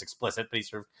 I don't think it's explicit, but he's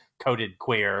sort of coded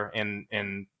queer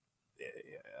in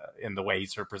the way he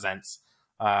sort of presents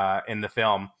in the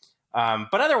film.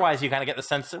 But otherwise, you kind of get the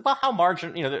sense that, well, how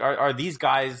marginal, are these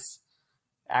guys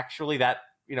actually that,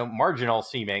 marginal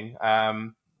seeming?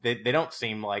 They don't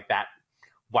seem like that.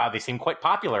 Wow, they seem quite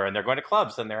popular, and they're going to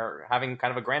clubs, and they're having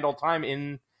kind of a grand old time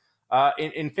in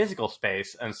physical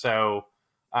space. And so,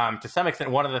 to some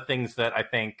extent, one of the things that I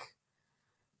think,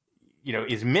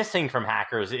 is missing from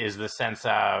hackers is the sense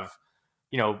of,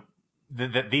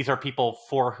 that these are people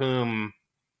for whom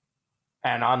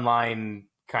an online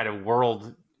kind of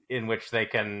world in which they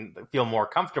can feel more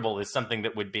comfortable is something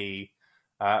that would be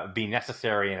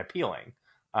necessary and appealing.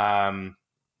 Again,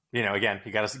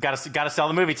 you gotta sell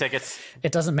the movie tickets.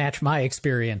 It doesn't match my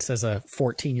experience as a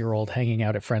 14-year-old hanging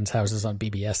out at friends' houses on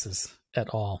BBSs at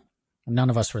all. None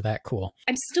of us were that cool.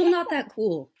 I'm still not that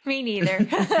cool. Me neither.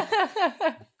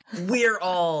 We're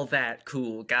all that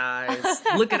cool, guys.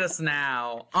 Look at us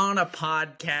now on a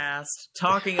podcast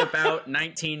talking about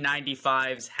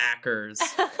 1995's hackers.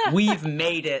 We've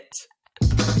made it.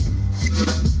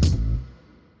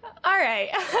 All right.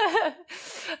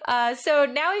 So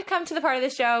now we've come to the part of the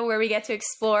show where we get to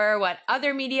explore what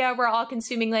other media we're all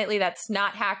consuming lately that's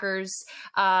not hackers.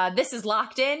 This is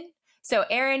Locked In. So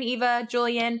Aaron, Eva,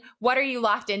 Julian, what are you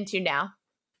locked into now?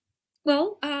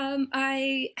 Well,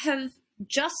 I have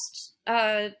just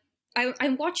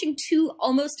I'm watching two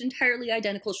almost entirely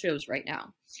identical shows right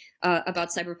now about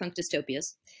cyberpunk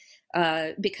dystopias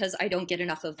because I don't get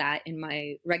enough of that in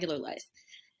my regular life.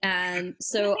 And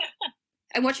so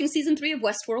I'm watching season 3 of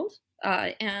Westworld.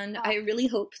 And I really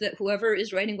hope that whoever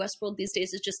is writing Westworld these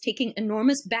days is just taking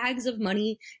enormous bags of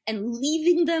money and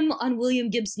leaving them on William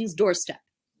Gibson's doorstep.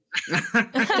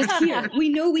 Just here, we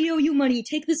know we owe you money.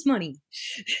 Take this money.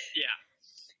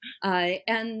 Yeah.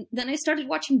 And then I started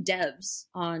watching Devs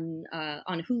on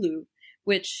Hulu,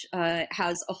 which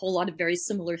has a whole lot of very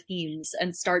similar themes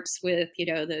and starts with,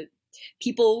 the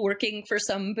people working for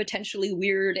some potentially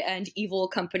weird and evil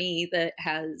company that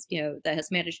has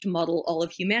managed to muddle all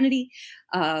of humanity,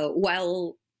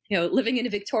 while, living in a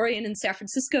Victorian in San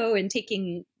Francisco and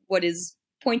taking what is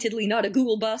pointedly not a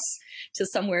Google bus to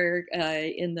somewhere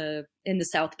in the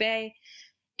South Bay.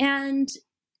 And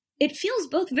it feels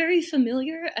both very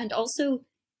familiar and also,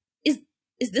 is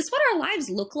this what our lives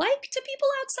look like to people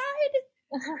outside?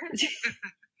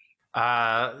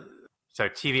 So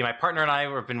TV, my partner and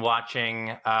I have been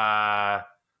watching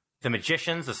The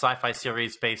Magicians, the sci-fi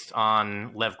series based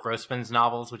on Lev Grossman's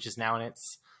novels, which is now in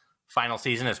its final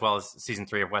season, as well as season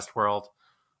 3 of Westworld.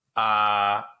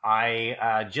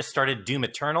 I just started Doom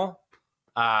Eternal,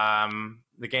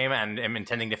 the game, and am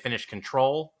intending to finish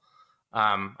Control,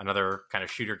 another kind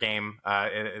of shooter game.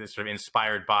 It's sort of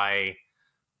inspired by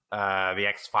the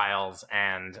X-Files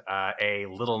and a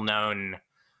little-known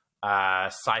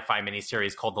sci-fi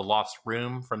miniseries called The Lost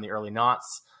Room from the early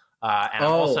noughts. And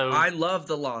also, I love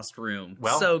The Lost Room.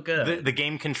 Well, so good. The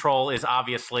game Control is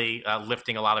obviously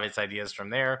lifting a lot of its ideas from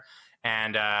there.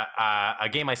 And a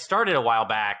game I started a while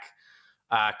back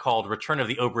called Return of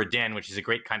the Obra Dinn, which is a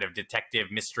great kind of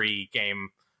detective mystery game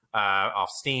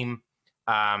off Steam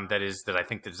that I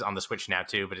think is on the Switch now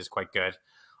too, but is quite good.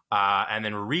 And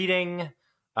then reading,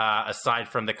 aside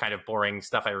from the kind of boring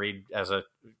stuff I read as a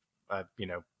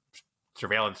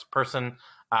surveillance person,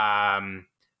 I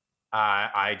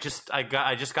just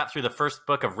got through the first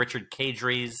book of Richard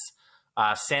Kadri's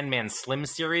Sandman Slim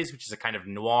series, which is a kind of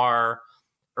noir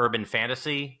urban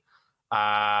fantasy.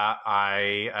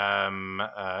 I am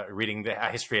reading the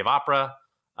History of Opera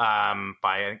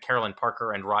by Carolyn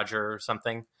Parker and Roger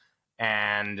something,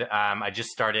 and I just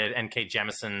started N.K.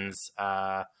 Jemisin's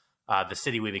The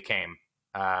City We Became,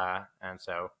 and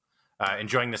so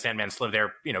enjoying the Sandman Slim.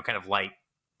 They're kind of light,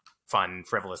 fun,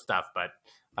 frivolous stuff, but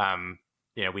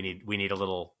we need a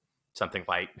little something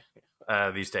light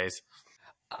these days.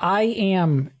 I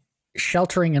am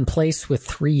sheltering in place with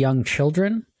 3 young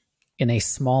children in a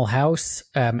small house,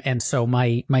 and so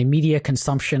my media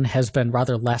consumption has been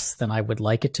rather less than I would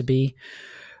like it to be.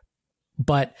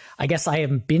 But I guess I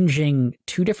am binging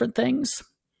 2 different things.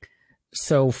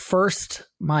 So first,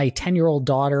 my 10-year-old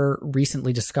daughter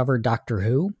recently discovered Doctor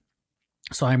Who.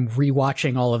 So I'm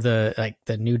rewatching all of the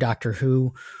new Doctor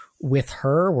Who with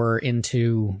her.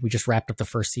 We just wrapped up the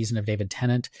first season of David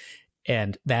Tennant,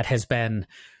 and that has been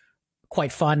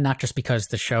quite fun, not just because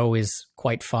the show is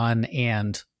quite fun,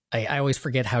 and I always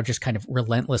forget how just kind of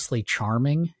relentlessly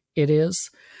charming it is,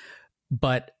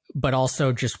 but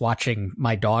also just watching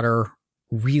my daughter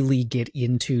really get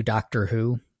into Doctor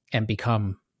Who and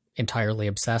become entirely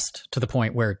obsessed to the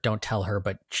point where, don't tell her,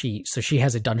 but she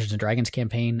has a Dungeons and Dragons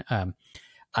campaign.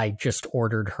 I just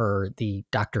ordered her the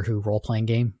Doctor Who role-playing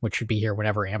game, which should be here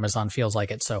whenever Amazon feels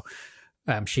like it. So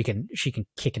she can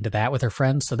kick into that with her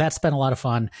friends. So that's been a lot of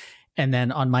fun. And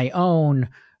then on my own,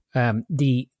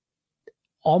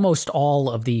 almost all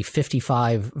of the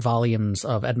 55 volumes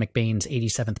of Ed McBain's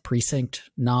 87th Precinct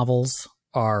novels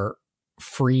are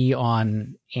free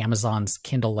on Amazon's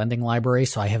Kindle lending library.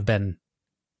 So I have been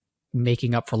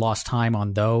making up for lost time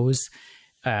on those.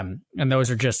 And those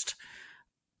are just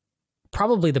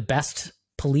probably the best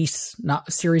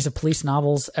series of police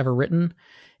novels ever written,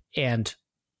 and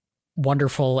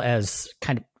wonderful as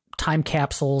kind of time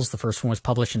capsules. The first one was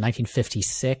published in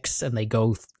 1956, and they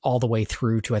go all the way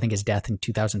through to, I think, his death in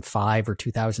 2005 or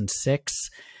 2006.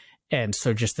 And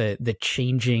so just the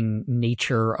changing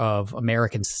nature of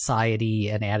American society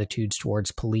and attitudes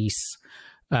towards police.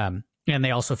 And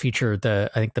they also feature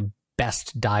I think the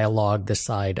best dialogue this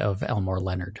side of Elmore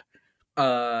Leonard.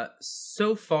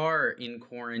 So far in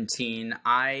quarantine,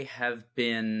 I have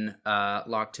been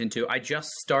locked into. I just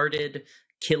started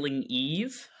Killing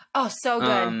Eve. Oh, so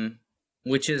good.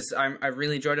 Which is I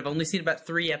really enjoyed it. I've only seen about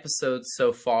 3 episodes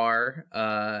so far,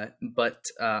 but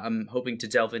I'm hoping to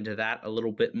delve into that a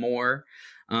little bit more.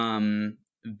 Been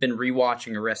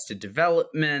rewatching Arrested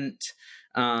Development,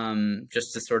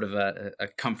 just as sort of a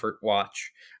comfort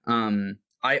watch.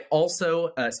 I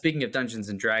also, speaking of Dungeons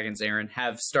and Dragons, Aaron,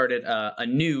 have started a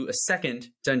second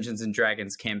Dungeons and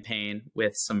Dragons campaign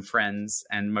with some friends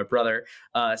and my brother,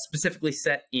 specifically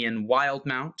set in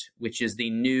Wildemount, which is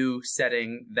the new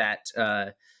setting that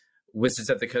Wizards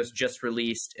of the Coast just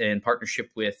released in partnership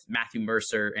with Matthew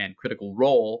Mercer and Critical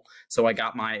Role. So I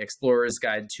got my Explorer's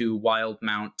Guide to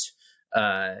Wildemount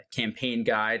campaign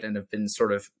guide, and have been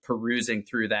sort of perusing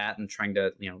through that and trying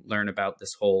to learn about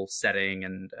this whole setting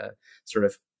and sort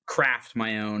of craft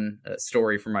my own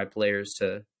story for my players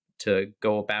to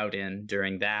go about in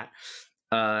during that.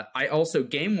 I also,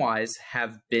 game-wise,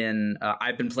 have been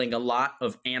I've been playing a lot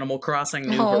of Animal Crossing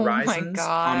New Horizons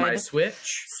on my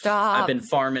Switch. Stop. I've been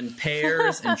farming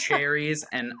pears and cherries,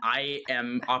 and I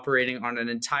am operating on an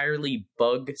entirely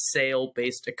bug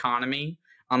sale-based economy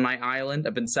on my island.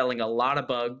 I've been selling a lot of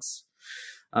bugs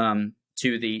to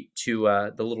the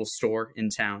little store in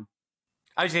town.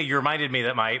 I would say you reminded me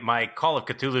that my Call of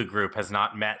Cthulhu group has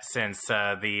not met since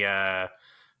the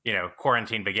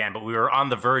quarantine began, but we were on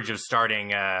the verge of starting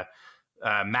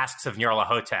Masks of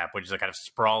Nyarlathotep, which is a kind of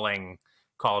sprawling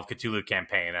Call of Cthulhu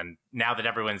campaign. And now that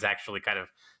everyone's actually kind of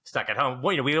stuck at home,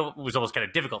 it was almost kind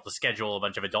of difficult to schedule a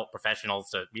bunch of adult professionals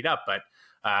to meet up. But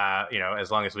as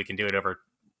long as we can do it over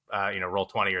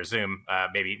Roll20 or Zoom,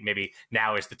 maybe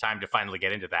now is the time to finally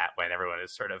get into that, when everyone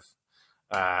is sort of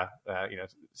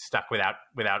stuck without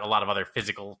a lot of other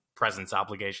physical presence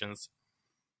obligations.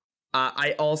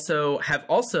 I have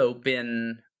also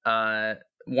been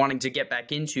wanting to get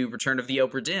back into Return of the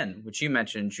Obra Dinn, which you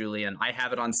mentioned, Julian. I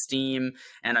have it on Steam,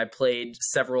 and I played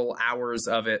several hours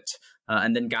of it,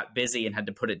 and then got busy and had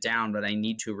to put it down, but I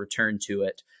need to return to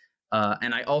it.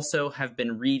 And I also have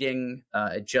been reading,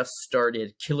 I just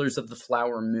started Killers of the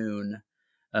Flower Moon,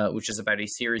 which is about a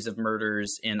series of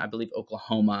murders in, I believe,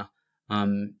 Oklahoma,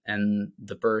 and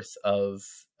the birth of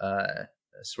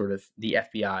sort of the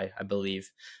FBI, I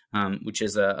believe, which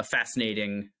is a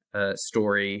fascinating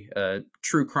story,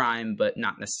 true crime, but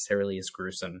not necessarily as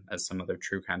gruesome as some other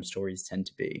true crime stories tend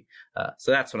to be.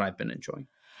 So that's what I've been enjoying.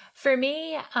 For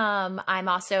me, I'm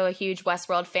also a huge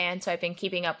Westworld fan, so I've been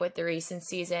keeping up with the recent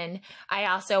season. I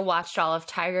also watched all of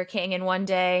Tiger King in one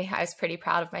day. I was pretty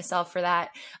proud of myself for that.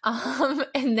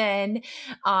 And then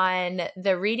on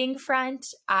the reading front,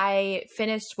 I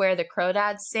finished Where the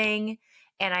Crawdads Sing,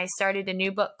 and I started a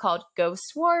new book called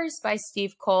Ghost Wars by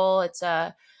Steve Cole. It's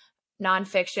a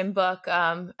nonfiction book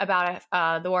about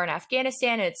the war in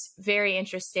Afghanistan. It's very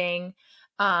interesting.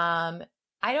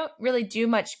 I don't really do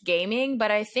much gaming,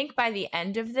 but I think by the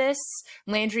end of this,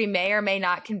 Landry may or may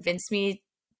not convince me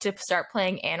to start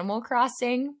playing Animal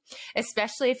Crossing,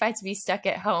 especially if I have to be stuck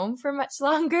at home for much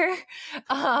longer.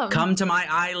 Come to my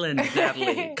island,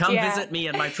 Natalie. Come visit me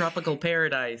in my tropical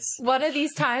paradise. One of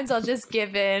these times I'll just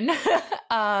give in.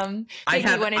 When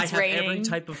it's raining. Every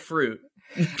type of fruit.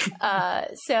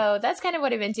 So that's kind of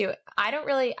what I'm into.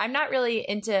 I'm not really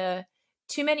into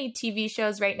too many TV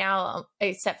shows right now,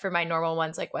 except for my normal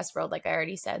ones like Westworld, like I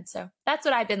already said. So that's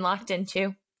what I've been locked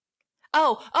into.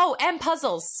 Oh, and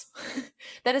puzzles.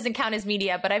 That doesn't count as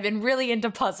media, but I've been really into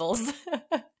puzzles.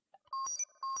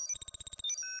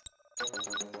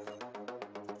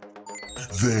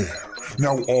 There.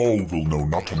 Now all will know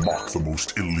not to mock the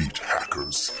most elite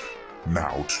hackers.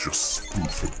 Now to just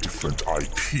spoof a different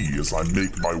IP as I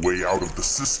make my way out of the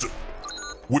system.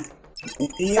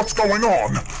 What's going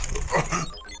on?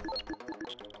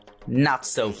 Not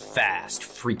so fast,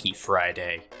 Freaky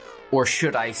Friday. Or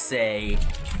should I say,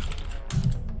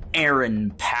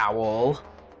 Aaron Powell.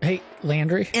 Hey,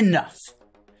 Landry. Enough.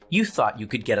 You thought you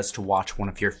could get us to watch one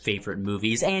of your favorite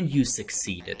movies, and you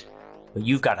succeeded. But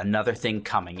you've got another thing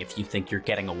coming if you think you're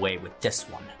getting away with this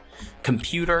one.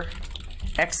 Computer,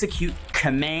 execute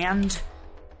command,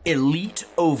 elite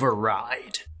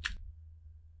override.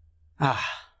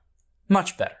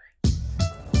 Much better.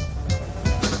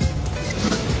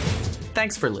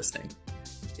 Thanks for listening.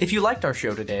 If you liked our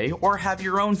show today, or have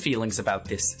your own feelings about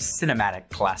this cinematic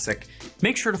classic,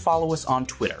 make sure to follow us on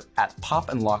Twitter at Pop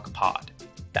and Locke Pod.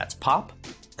 That's Pop,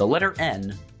 the letter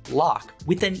N, Locke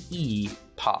with an E,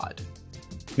 Pod.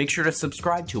 Make sure to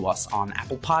subscribe to us on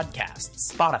Apple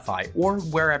Podcasts, Spotify, or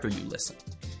wherever you listen.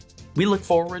 We look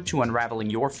forward to unraveling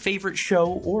your favorite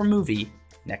show or movie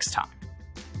next time.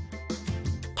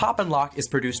 Pop and Locke is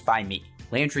produced by me,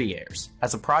 Landry Ayres,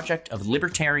 as a project of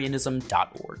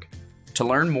Libertarianism.org. To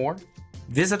learn more,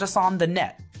 visit us on the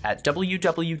net at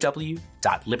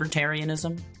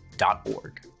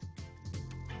www.libertarianism.org.